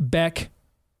 Beck,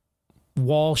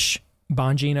 Walsh,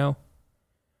 Bongino,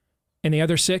 and the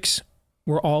other 6.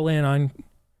 We're all in on.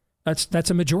 That's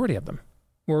a majority of them.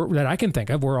 That I can think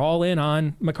of. We're all in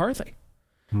on McCarthy,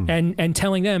 and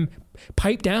telling them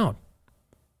pipe down.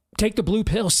 Take the blue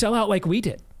pill, sell out like we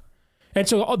did. And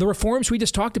so all the reforms we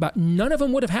just talked about, none of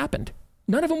them would have happened.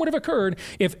 None of them would have occurred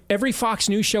if every Fox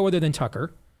News show other than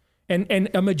Tucker and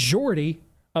a majority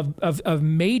of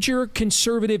major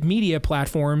conservative media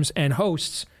platforms and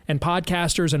hosts and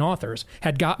podcasters and authors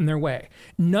had gotten their way.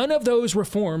 None of those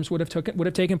reforms would have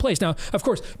taken place. Now, of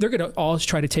course, they're going to all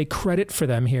try to take credit for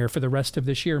them here for the rest of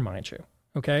this year, mind you.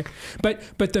 Okay?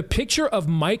 But the picture of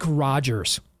Mike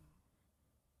Rogers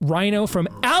Rhino from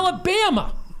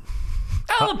Alabama.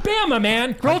 Alabama,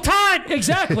 man. Roll Tide!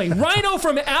 Exactly. Rhino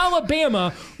from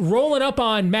Alabama rolling up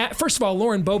on Matt. First of all,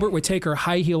 Lauren Boebert would take her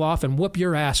high heel off and whoop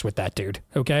your ass with that dude,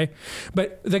 okay?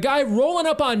 But the guy rolling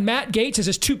up on Matt Gaetz as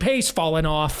his toupee's falling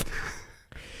off.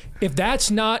 If that's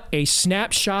not a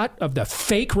snapshot of the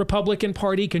fake Republican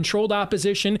Party controlled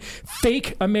opposition,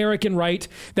 fake American right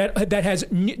that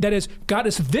has got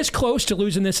us this close to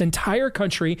losing this entire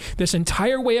country, this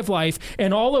entire way of life,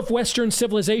 and all of Western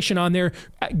civilization on their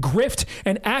grift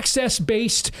and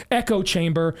access-based echo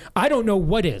chamber, I don't know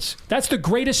what is. That's the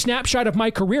greatest snapshot of my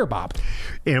career, Bob.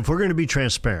 And if we're going to be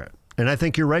transparent, and I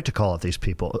think you're right to call out these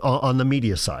people on the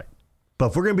media side, but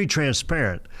if we're going to be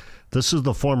transparent, this is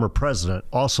the former president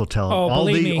also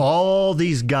telling all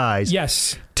these guys,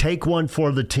 yes, take one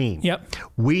for the team. Yep.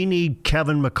 We need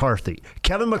Kevin McCarthy.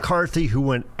 Kevin McCarthy, who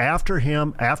went after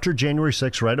him after January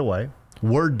 6th right away.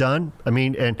 We're done. I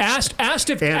mean, and asked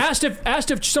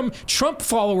if some Trump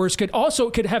followers could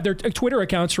have their Twitter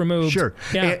accounts removed. Sure.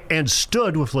 Yeah. And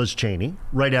stood with Liz Cheney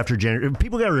right after January.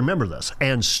 People got to remember this.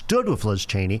 And stood with Liz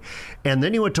Cheney, and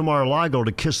then he went to Mar-a-Lago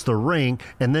to kiss the ring,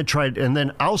 and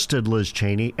then ousted Liz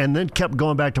Cheney, and then kept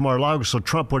going back to Mar-a-Lago so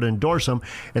Trump would endorse him,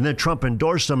 and then Trump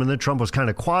endorsed him, and then Trump was kind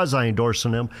of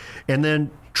quasi-endorsing him, and then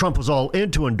Trump was all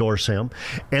in to endorse him.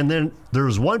 And then there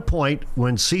was one point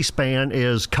when C-SPAN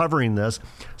is covering this,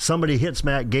 somebody hits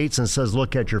Matt Gaetz and says,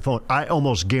 look at your phone. I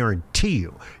almost guarantee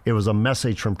you it was a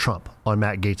message from Trump on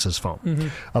Matt Gaetz's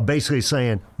phone, basically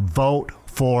saying, vote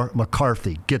for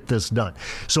McCarthy. Get this done.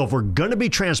 So if we're going to be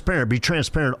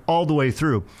transparent all the way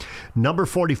through. Number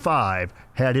 45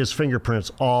 had his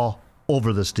fingerprints all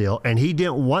over this deal, and he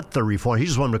didn't want the reform. He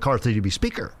just wanted McCarthy to be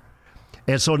speaker.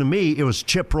 And so to me, it was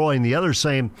Chip Roy and the others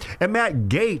saying, and Matt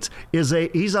Gaetz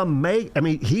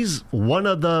he's one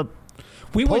of the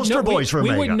poster boys for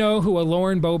MAGA. We would know who a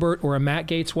Lauren Boebert or a Matt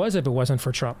Gaetz was if it wasn't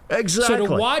for Trump. Exactly. So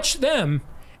to watch them,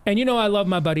 and I love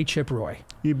my buddy Chip Roy.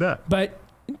 You bet. But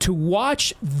to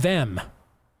watch them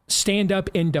stand up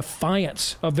in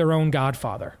defiance of their own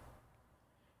godfather.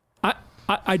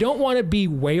 I don't want to be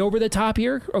way over the top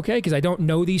here, okay, because I don't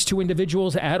know these two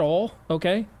individuals at all,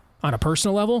 okay, on a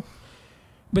personal level.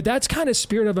 But that's kind of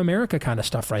spirit of America kind of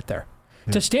stuff right there.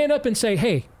 Yeah. To stand up and say,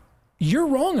 hey, you're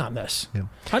wrong on this.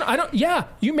 Yeah.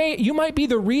 You might be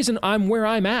the reason I'm where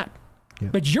I'm at. Yeah.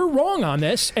 But you're wrong on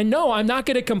this, and no, I'm not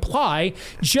going to comply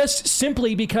just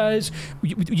simply because,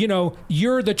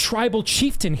 you're the tribal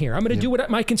chieftain here. I'm going to do what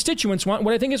my constituents want,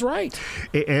 what I think is right.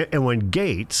 And when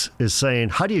Gaetz is saying,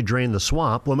 how do you drain the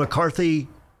swamp? Well, McCarthy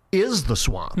is the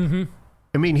swamp. Mm-hmm.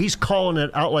 I mean, he's calling it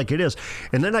out like it is.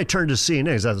 And then I turned to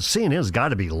CNN. CNN's got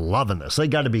to be loving this. They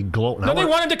got to be gloating. No, they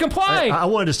want him to comply. I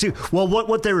wanted to see. Well,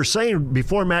 what they were saying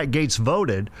before Matt Gaetz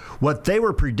voted, what they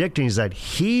were predicting is that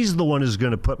he's the one who's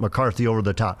going to put McCarthy over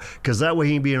the top. Because that way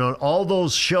he can be on all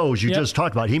those shows you just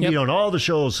talked about. He can be on all the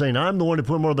shows saying, I'm the one to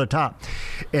put him over the top.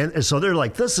 And so they're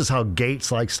like, this is how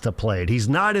Gaetz likes to play it. He's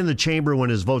not in the chamber when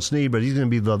his vote's needed, but he's going to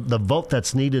be the vote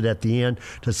that's needed at the end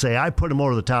to say, I put him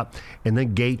over the top. And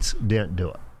then Gaetz didn't do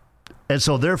it. And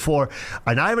so therefore,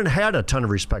 and I haven't had a ton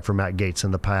of respect for Matt Gaetz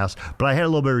in the past, but I had a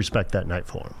little bit of respect that night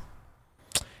for him.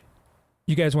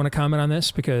 You guys want to comment on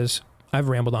this? Because I've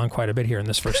rambled on quite a bit here in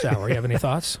this first hour. You have any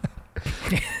thoughts?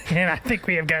 And I think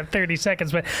we have got 30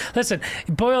 seconds. But listen,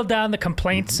 boil down the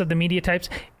complaints of the media types.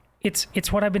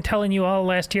 It's what I've been telling you all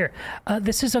last year.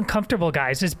 This is uncomfortable,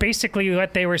 guys, is basically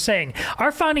what they were saying.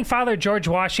 Our founding father, George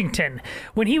Washington,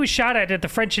 when he was shot at the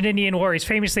French and Indian War, he's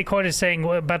famously quoted saying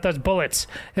about those bullets,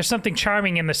 there's something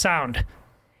charming in the sound.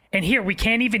 And here, we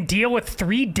can't even deal with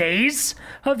 3 days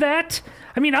of that?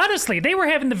 I mean, honestly, they were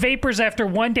having the vapors after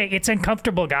 1 day. It's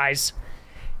uncomfortable, guys.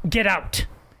 Get out.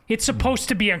 It's supposed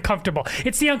to be uncomfortable.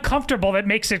 It's the uncomfortable that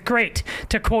makes it great,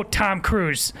 to quote Tom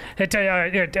Cruise. In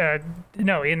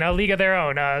A League of Their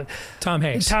Own. Tom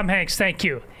Hanks. Tom Hanks, thank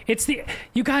you.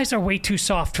 You guys are way too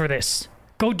soft for this.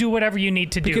 Go do whatever you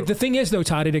need to do. Because the thing is, though,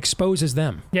 Todd, it exposes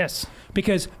them. Yes.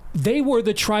 Because they were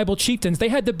the tribal chieftains. They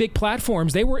had the big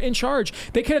platforms. They were in charge.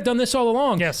 They could have done this all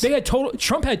along. Yes.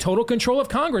 Trump had total control of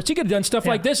Congress. He could have done stuff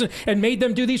like this and made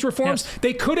them do these reforms. Yes.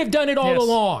 They could have done it all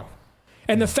along.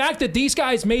 And the fact that these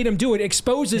guys made him do it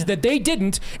exposes that they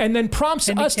didn't, and then prompts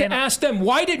us to ask them,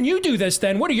 why didn't you do this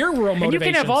then? What are your real motivations? And you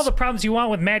can have all the problems you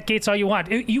want with Matt Gaetz all you want.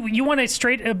 You want a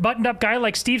straight buttoned-up guy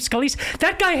like Steve Scalise?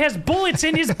 That guy has bullets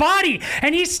in his body,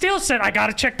 and he still said, I got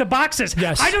to check the boxes.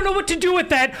 Yes. I don't know what to do with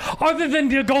that other than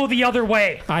to go the other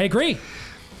way. I agree.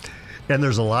 And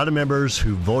there's a lot of members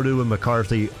who voted with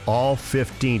McCarthy all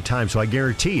 15 times. So I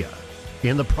guarantee you,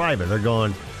 in the private, they're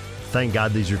going, thank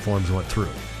God these reforms went through.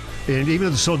 And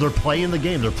even so, they're playing the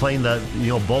game. They're playing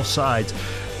both sides.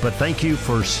 But thank you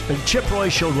for Chip Roy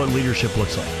showed what leadership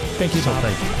looks like. Thank you, Bob.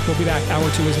 Thank you. We'll be back. Hour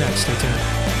 2 is next. Stay tuned.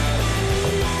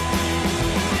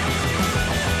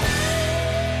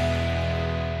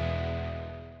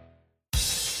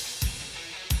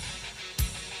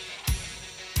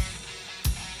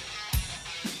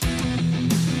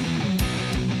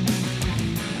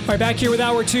 All right, back here with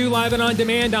Hour 2, live and on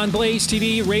demand on Blaze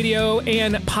TV, radio,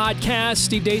 and podcast.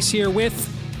 Steve Deace here with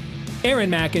Aaron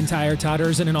McIntyre, Todd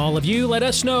Erzin, and all of you. Let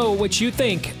us know what you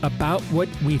think about what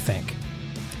we think.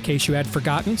 In case you had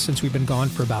forgotten, since we've been gone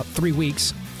for about 3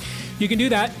 weeks, you can do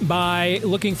that by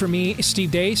looking for me, Steve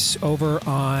Deace, over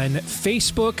on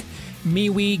Facebook,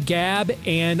 MeWe, Gab,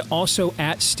 and also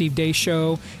at Steve Deace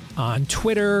Show on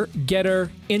Twitter,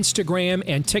 Getter, Instagram,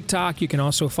 and TikTok. You can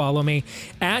also follow me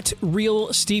at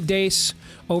Real Steve Deace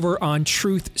over on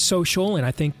Truth Social. And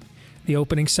I think the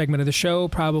opening segment of the show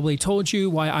probably told you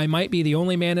why I might be the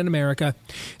only man in America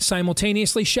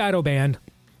simultaneously shadow banned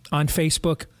on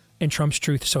Facebook and Trump's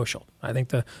Truth Social. I think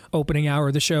the opening hour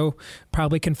of the show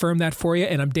probably confirmed that for you,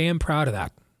 and I'm damn proud of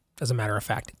that, as a matter of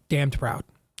fact. Damned proud,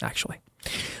 actually.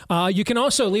 You can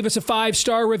also leave us a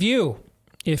 5-star review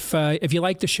if you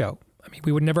like the show. I mean,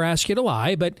 we would never ask you to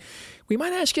lie, but we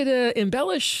might ask you to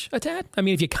embellish a tad. I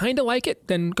mean, if you kind of like it,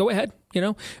 then go ahead.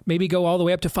 Maybe go all the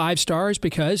way up to 5 stars,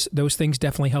 because those things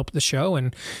definitely help the show,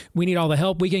 and we need all the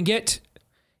help we can get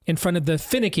in front of the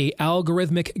finicky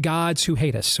algorithmic gods who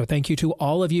hate us. So thank you to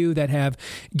all of you that have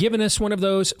given us one of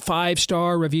those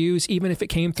 5-star reviews, even if it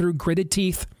came through gritted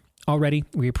teeth already.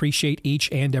 We appreciate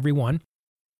each and every one.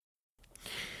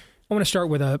 I want to start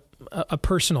with a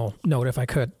personal note, if I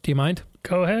could. Do you mind?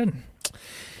 Go ahead.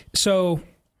 So,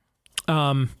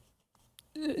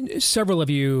 several of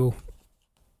you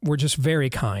were just very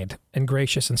kind and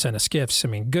gracious and sent us gifts. I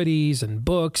mean, goodies and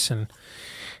books, and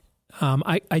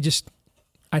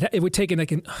it would take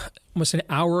almost an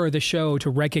hour of the show to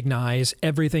recognize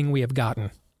everything we have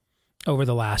gotten over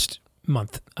the last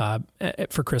month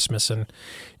for Christmas, and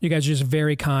you guys are just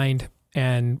very kind.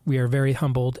 And we are very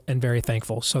humbled and very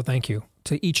thankful. So thank you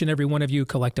to each and every one of you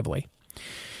collectively.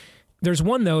 There's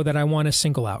one, though, that I want to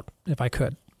single out, if I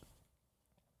could.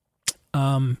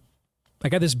 I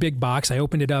got this big box. I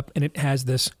opened it up, and it has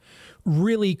this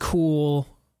really cool,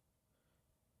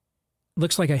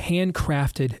 looks like a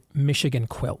handcrafted Michigan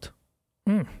quilt.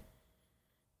 And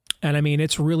I mean,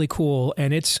 it's really cool.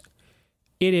 And it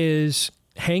is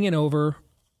hanging over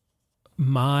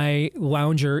my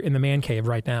lounger in the man cave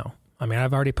right now. I mean,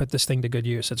 I've already put this thing to good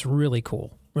use. It's really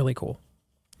cool, really cool.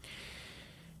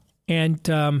 And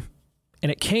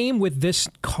it came with this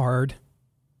card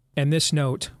and this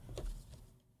note.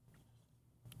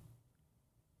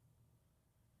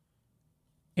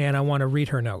 And I want to read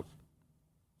her note.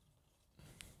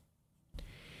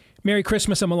 Merry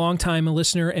Christmas. I'm a longtime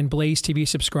listener and Blaze TV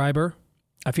subscriber.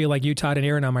 I feel like you, Todd, and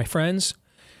Aaron are my friends.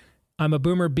 I'm a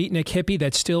boomer beatnik hippie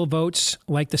that still votes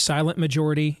like the silent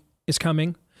majority is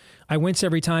coming. I wince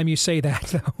every time you say that,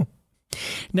 though.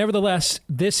 Nevertheless,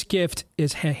 this gift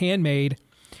is handmade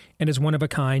and is one of a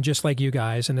kind, just like you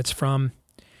guys. And it's from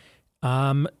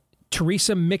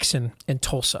Teresa Mixon in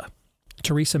Tulsa.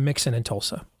 Teresa Mixon in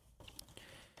Tulsa.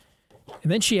 And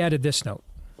then she added this note.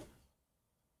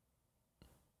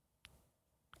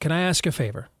 Can I ask a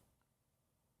favor?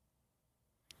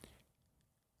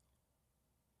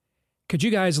 Could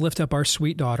you guys lift up our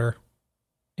sweet daughter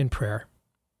in prayer?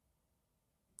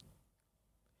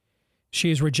 She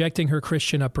is rejecting her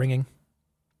Christian upbringing,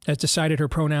 has decided her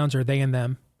pronouns are they and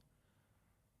them.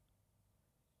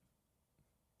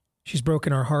 She's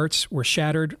broken our hearts. We're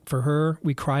shattered for her.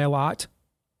 We cry a lot.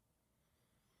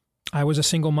 I was a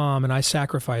single mom, and I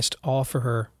sacrificed all for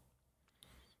her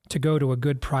to go to a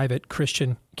good private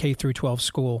Christian K-12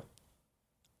 school.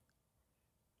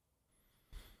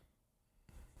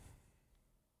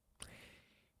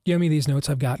 You know how many of these notes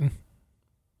I've gotten?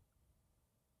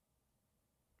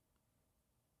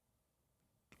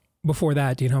 Before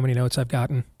that, do you know how many notes I've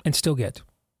gotten and still get?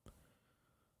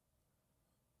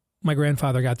 My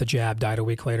grandfather got the jab, died a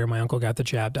week later. My uncle got the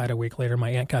jab, died a week later. My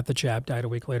aunt got the jab, died a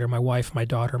week later. My wife, my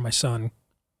daughter, my son.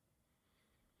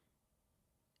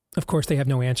 Of course, they have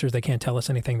no answers. They can't tell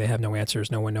us anything. They have no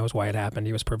answers. No one knows why it happened.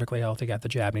 He was perfectly healthy, got the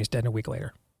jab, and he's dead a week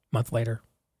later, a month later.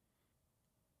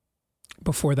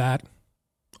 Before that,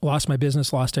 lost my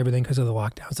business, lost everything because of the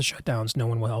lockdowns, the shutdowns. No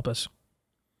one will help us.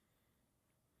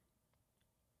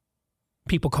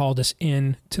 People called us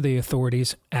in to the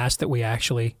authorities, asked that we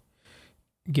actually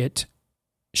get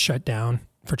shut down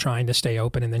for trying to stay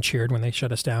open, and then cheered when they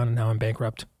shut us down, and now I'm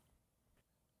bankrupt.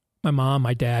 My mom,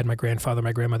 my dad, my grandfather,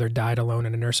 my grandmother died alone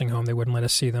in a nursing home. They wouldn't let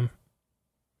us see them.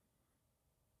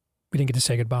 We didn't get to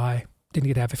say goodbye. didn't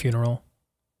get to have a funeral.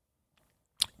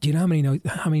 Do you know how many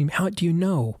notes? Do you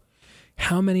know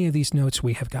how many of these notes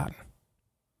we have gotten?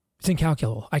 It's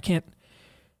incalculable. I can't.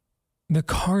 The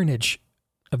carnage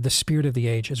of the spirit of the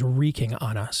age is wreaking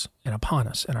on us and upon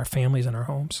us and our families and our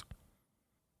homes.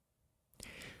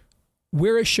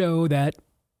 We're a show that,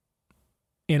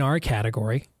 in our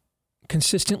category,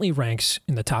 consistently ranks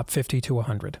in the top 50 to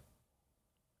 100.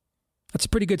 That's a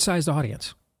pretty good sized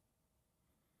audience.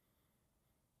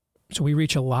 So we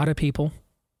reach a lot of people.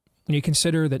 When you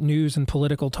consider that news and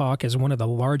political talk is one of the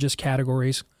largest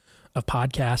categories of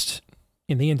podcasts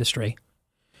in the industry,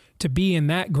 to be in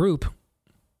that group,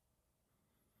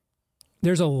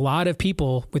 there's a lot of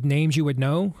people with names you would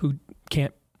know who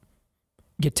can't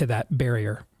get to that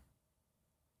barrier.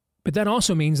 But that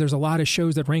also means there's a lot of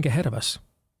shows that rank ahead of us.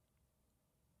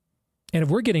 And if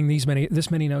we're getting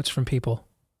this many notes from people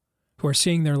who are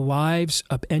seeing their lives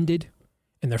upended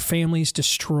and their families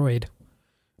destroyed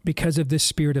because of this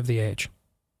spirit of the age,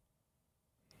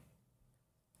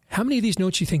 how many of these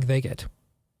notes do you think they get?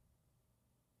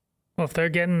 Well, if they're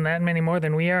getting that many more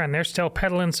than we are, and they're still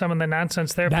peddling some of the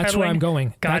nonsense they're peddling, that's where I'm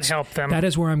going. God help them. That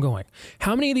is where I'm going.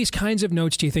 How many of these kinds of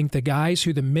notes do you think the guys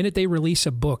who, the minute they release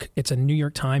a book, it's a New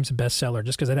York Times bestseller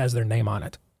just because it has their name on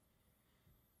it?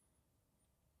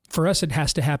 For us, it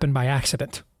has to happen by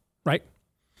accident, right?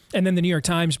 And then the New York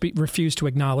Times refused to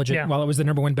acknowledge it while it was the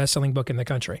number one best-selling book in the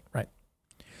country, right?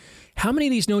 How many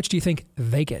of these notes do you think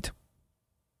they get?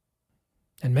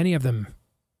 And many of them,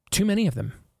 too many of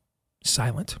them,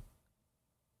 silent.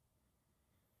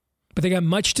 But they got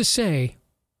much to say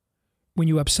when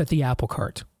you upset the apple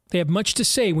cart. They have much to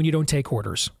say when you don't take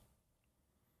orders.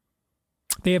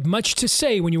 They have much to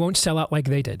say when you won't sell out like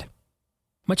they did.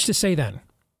 Much to say then.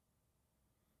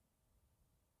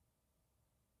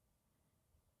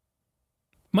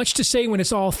 Much to say when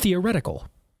it's all theoretical.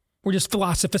 We're just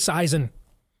philosophizing.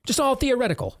 Just all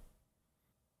theoretical.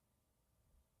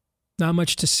 Not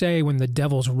much to say when the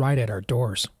devil's right at our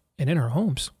doors and in our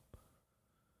homes.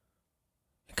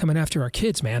 Coming after our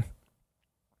kids, man.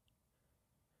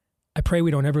 I pray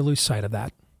we don't ever lose sight of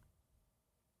that.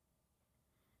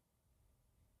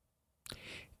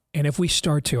 And if we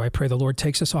start to, I pray the Lord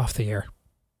takes us off the air.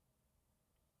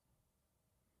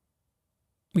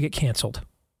 We get canceled.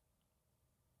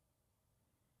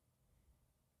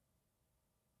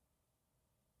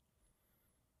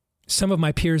 Some of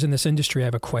my peers in this industry, I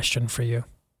have a question for you.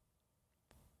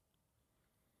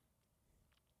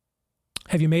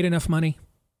 Have you made enough money?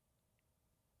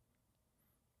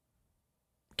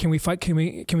 Can we fight? Can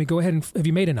we go ahead and, have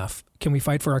you made enough? Can we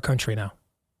fight for our country now?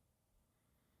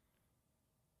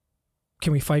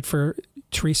 Can we fight for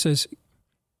Teresa's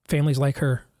families like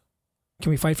her?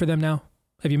 Can we fight for them now?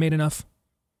 Have you made enough?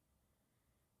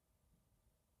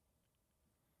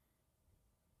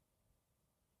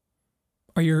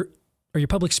 Are your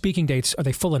public speaking dates, are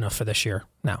they full enough for this year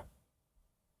now?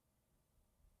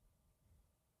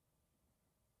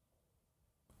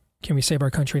 Can we save our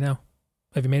country now?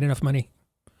 Have you made enough money?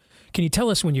 Can you tell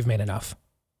us when you've made enough?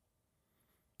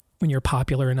 When you're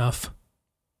popular enough?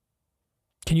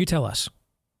 Can you tell us?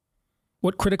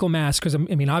 What critical mass, because I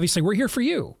mean, obviously we're here for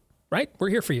you, right? We're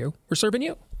here for you. We're serving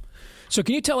you. So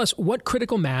can you tell us what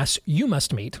critical mass you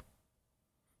must meet?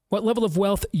 What level of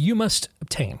wealth you must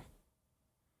obtain?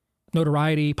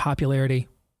 Notoriety, popularity,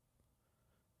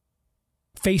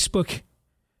 Facebook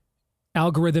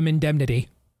algorithm indemnity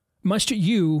must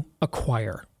you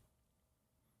acquire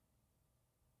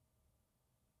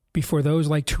before those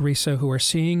like Teresa who are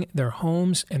seeing their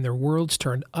homes and their worlds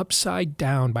turned upside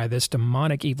down by this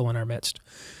demonic evil in our midst,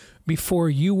 before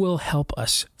you will help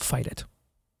us fight it?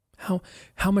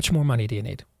 How much more money do you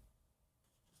need?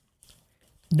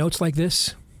 Notes like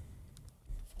this?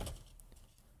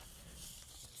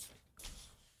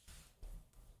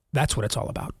 That's what it's all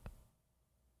about.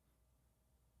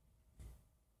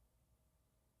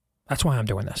 That's why I'm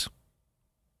doing this.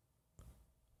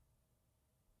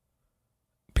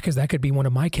 Because that could be one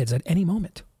of my kids at any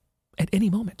moment. At any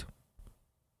moment.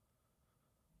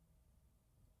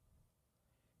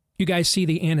 You guys see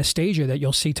the Anastasia that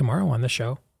you'll see tomorrow on the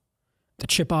show. The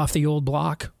chip off the old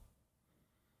block.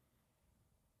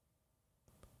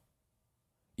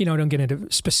 You know, I don't get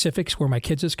into specifics where my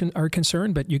kids are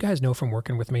concerned, but you guys know from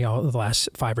working with me all the last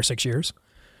 5 or 6 years.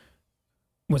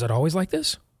 Was it always like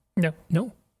this? No.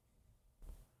 No.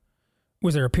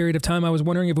 Was there a period of time I was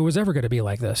wondering if it was ever going to be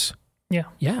like this? Yeah.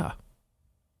 Yeah.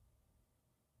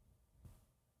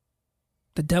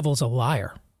 The devil's a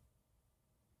liar.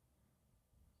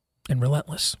 And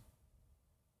relentless.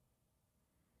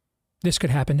 This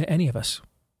could happen to any of us.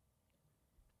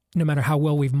 no matter how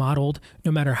well we've modeled,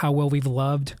 no matter how well we've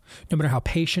loved, no matter how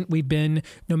patient we've been,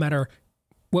 no matter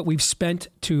what we've spent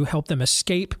to help them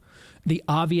escape the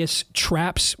obvious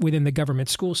traps within the government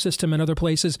school system and other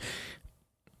places,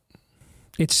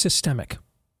 it's systemic.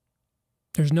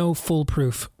 There's no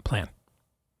foolproof plan.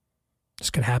 This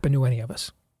could happen to any of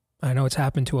us. I know it's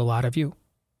happened to a lot of you.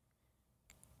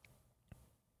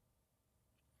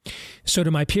 So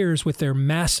to my peers with their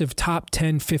massive top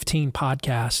 10, 15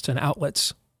 podcasts and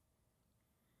outlets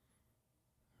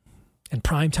and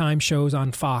primetime shows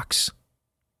on Fox,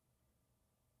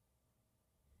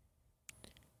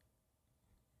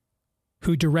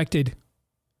 who directed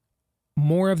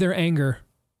more of their anger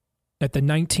at the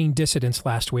 19 dissidents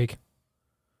last week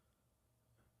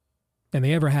than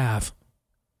they ever have,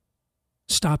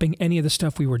 stopping any of the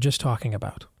stuff we were just talking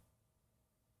about.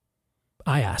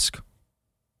 I ask,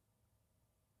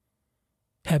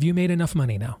 have you made enough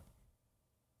money now?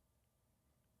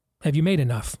 Have you made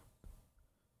enough?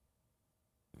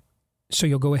 So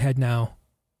you'll go ahead now,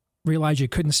 realize you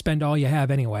couldn't spend all you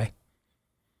have anyway.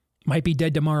 Might be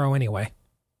dead tomorrow anyway.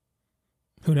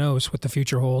 Who knows what the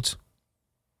future holds?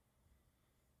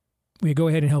 Will you go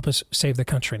ahead and help us save the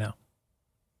country now?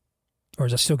 Or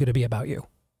is it still going to be about you?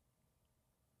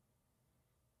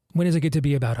 When does it get to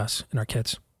be about us and our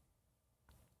kids?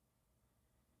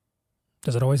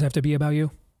 Does it always have to be about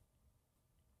you?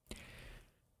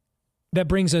 That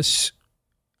brings us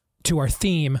to our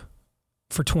theme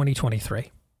for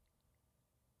 2023.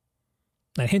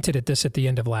 I hinted at this at the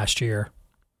end of last year.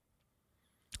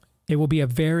 It will be a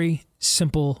very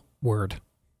simple word.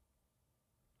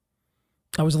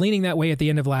 I was leaning that way at the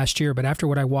end of last year, but after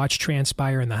what I watched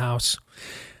transpire in the House,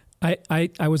 I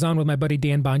was on with my buddy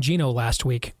Dan Bongino last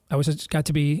week. Got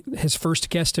to be his first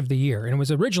guest of the year, and it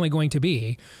was originally going to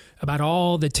be about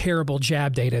all the terrible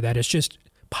jab data that is just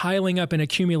piling up and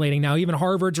accumulating now. Even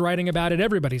Harvard's writing about it.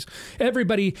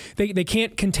 Everybody, they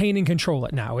can't contain and control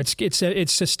it now. It's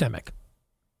systemic.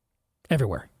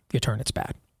 Everywhere you turn, it's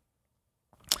bad.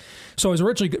 So I was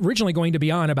originally going to be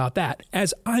on about that.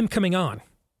 As I'm coming on,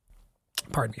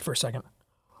 pardon me for a second.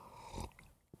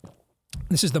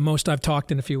 This is the most I've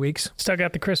talked in a few weeks. Still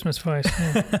got the Christmas voice.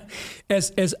 Yeah.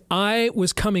 As I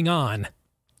was coming on,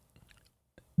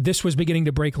 this was beginning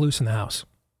to break loose in the House.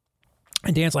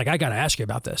 And Dan's like, I got to ask you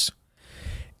about this.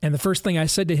 And the first thing I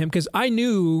said to him, because I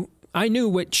knew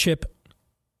Chip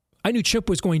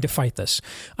was going to fight this.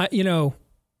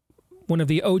 One of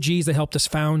the OGs that helped us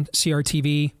found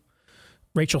CRTV,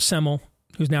 Rachel Semmel,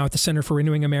 who's now at the Center for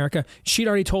Renewing America, she'd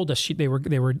already told us they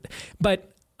were, but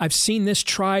I've seen this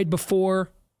tried before.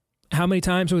 How many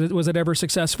times was it ever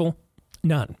successful?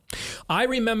 None. I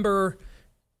remember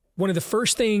one of the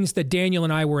first things that Daniel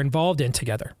and I were involved in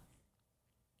together.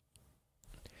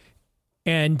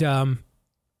 And a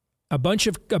bunch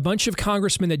of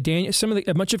congressmen a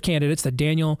bunch of candidates that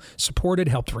Daniel supported,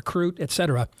 helped recruit,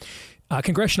 etc.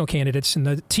 Congressional candidates in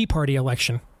the Tea Party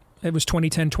election. It was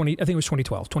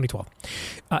 2012.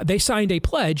 They signed a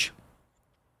pledge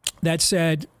that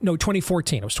said, no,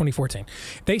 2014. It was 2014.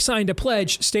 They signed a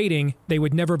pledge stating they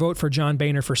would never vote for John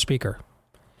Boehner for Speaker.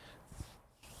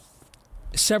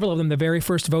 Several of them, the very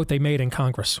first vote they made in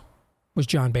Congress was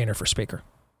John Boehner for Speaker.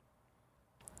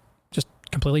 Just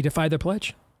completely defied their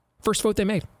pledge. First vote they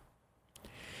made.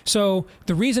 So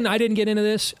the reason I didn't get into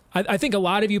this, I think a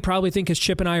lot of you probably think because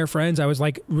Chip and I are friends, I was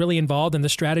like really involved in the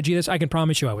strategy of this. I can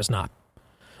promise you I was not.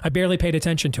 I barely paid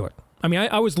attention to it. I mean,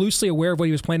 I was loosely aware of what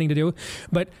he was planning to do,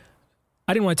 but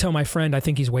I didn't want to tell my friend I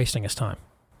think he's wasting his time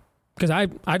because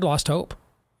I'd lost hope.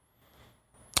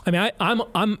 I mean,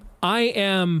 I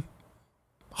am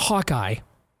Hawkeye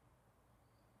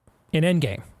in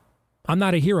Endgame. I'm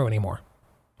not a hero anymore.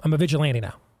 I'm a vigilante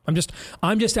now. I'm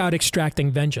just out extracting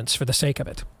vengeance for the sake of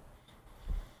it.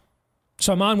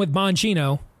 So I'm on with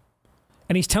Bongino,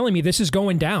 and he's telling me this is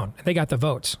going down. They got the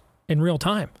votes in real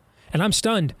time. And I'm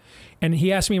stunned. And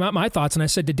he asked me about my thoughts, and I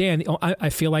said to Dan, I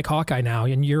feel like Hawkeye now,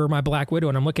 and you're my Black Widow,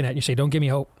 and I'm looking at you and you say, don't give me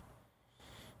hope.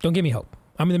 Don't give me hope.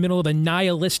 I'm in the middle of a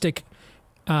nihilistic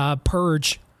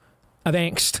purge of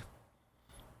angst.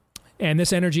 And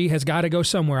this energy has got to go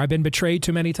somewhere. I've been betrayed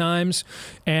too many times,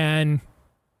 and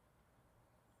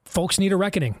folks need a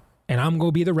reckoning, and I'm going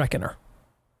to be the reckoner.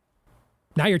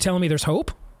 Now you're telling me there's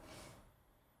hope?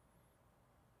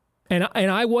 And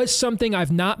I was something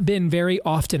I've not been very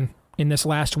often in this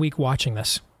last week watching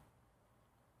this.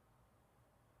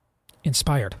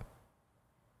 Inspired.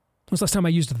 When was the last time I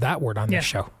used that word on this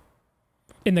show?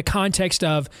 In the context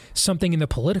of something in the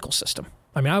political system.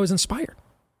 I mean, I was inspired.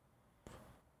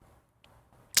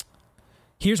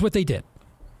 Here's what they did.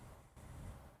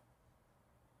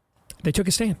 They took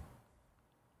a stand.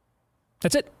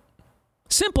 That's it.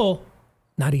 Simple,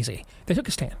 not easy. They took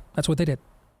a stand. That's what they did.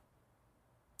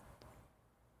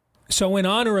 So in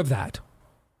honor of that,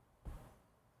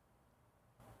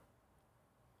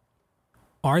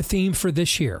 our theme for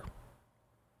this year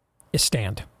is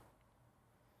stand.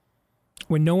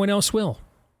 When no one else will,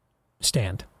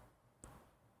 stand.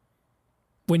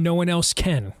 When no one else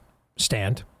can,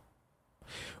 stand.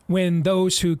 When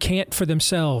those who can't for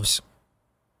themselves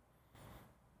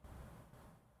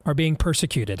are being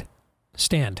persecuted,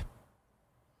 stand.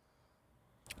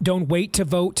 Don't wait to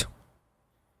vote.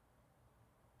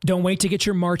 Don't wait to get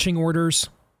your marching orders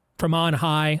from on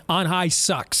high. On high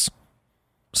sucks.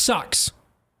 Sucks.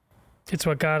 It's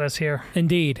what got us here.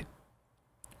 Indeed.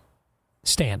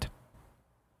 Stand.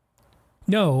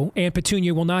 No, Aunt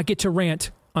Petunia will not get to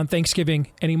rant on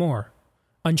Thanksgiving anymore.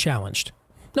 Unchallenged.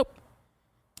 Nope.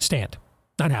 Stand.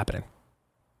 Not happening.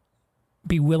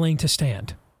 Be willing to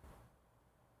stand.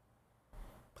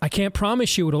 I can't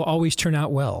promise you it'll always turn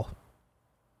out well.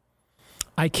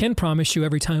 I can promise you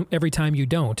every time you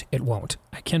don't, it won't.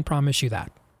 I can promise you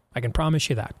that. I can promise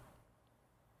you that.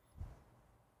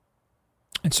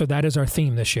 And so that is our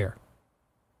theme this year.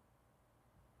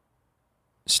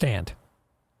 Stand.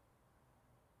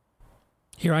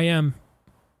 Here I am,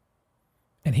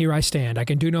 and here I stand. I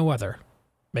can do no other.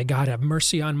 May God have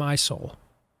mercy on my soul.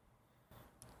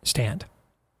 Stand.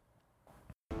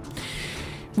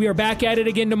 We are back at it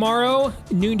again tomorrow,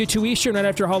 noon to 2 Eastern, right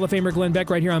after Hall of Famer Glenn Beck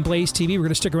right here on Blaze TV. We're going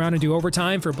to stick around and do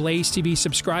overtime for Blaze TV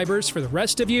subscribers. For the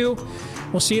rest of you,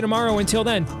 we'll see you tomorrow. Until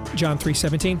then, John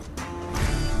 3:17.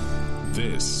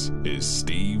 This is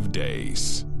Steve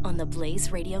Deace on the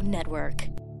Blaze Radio Network.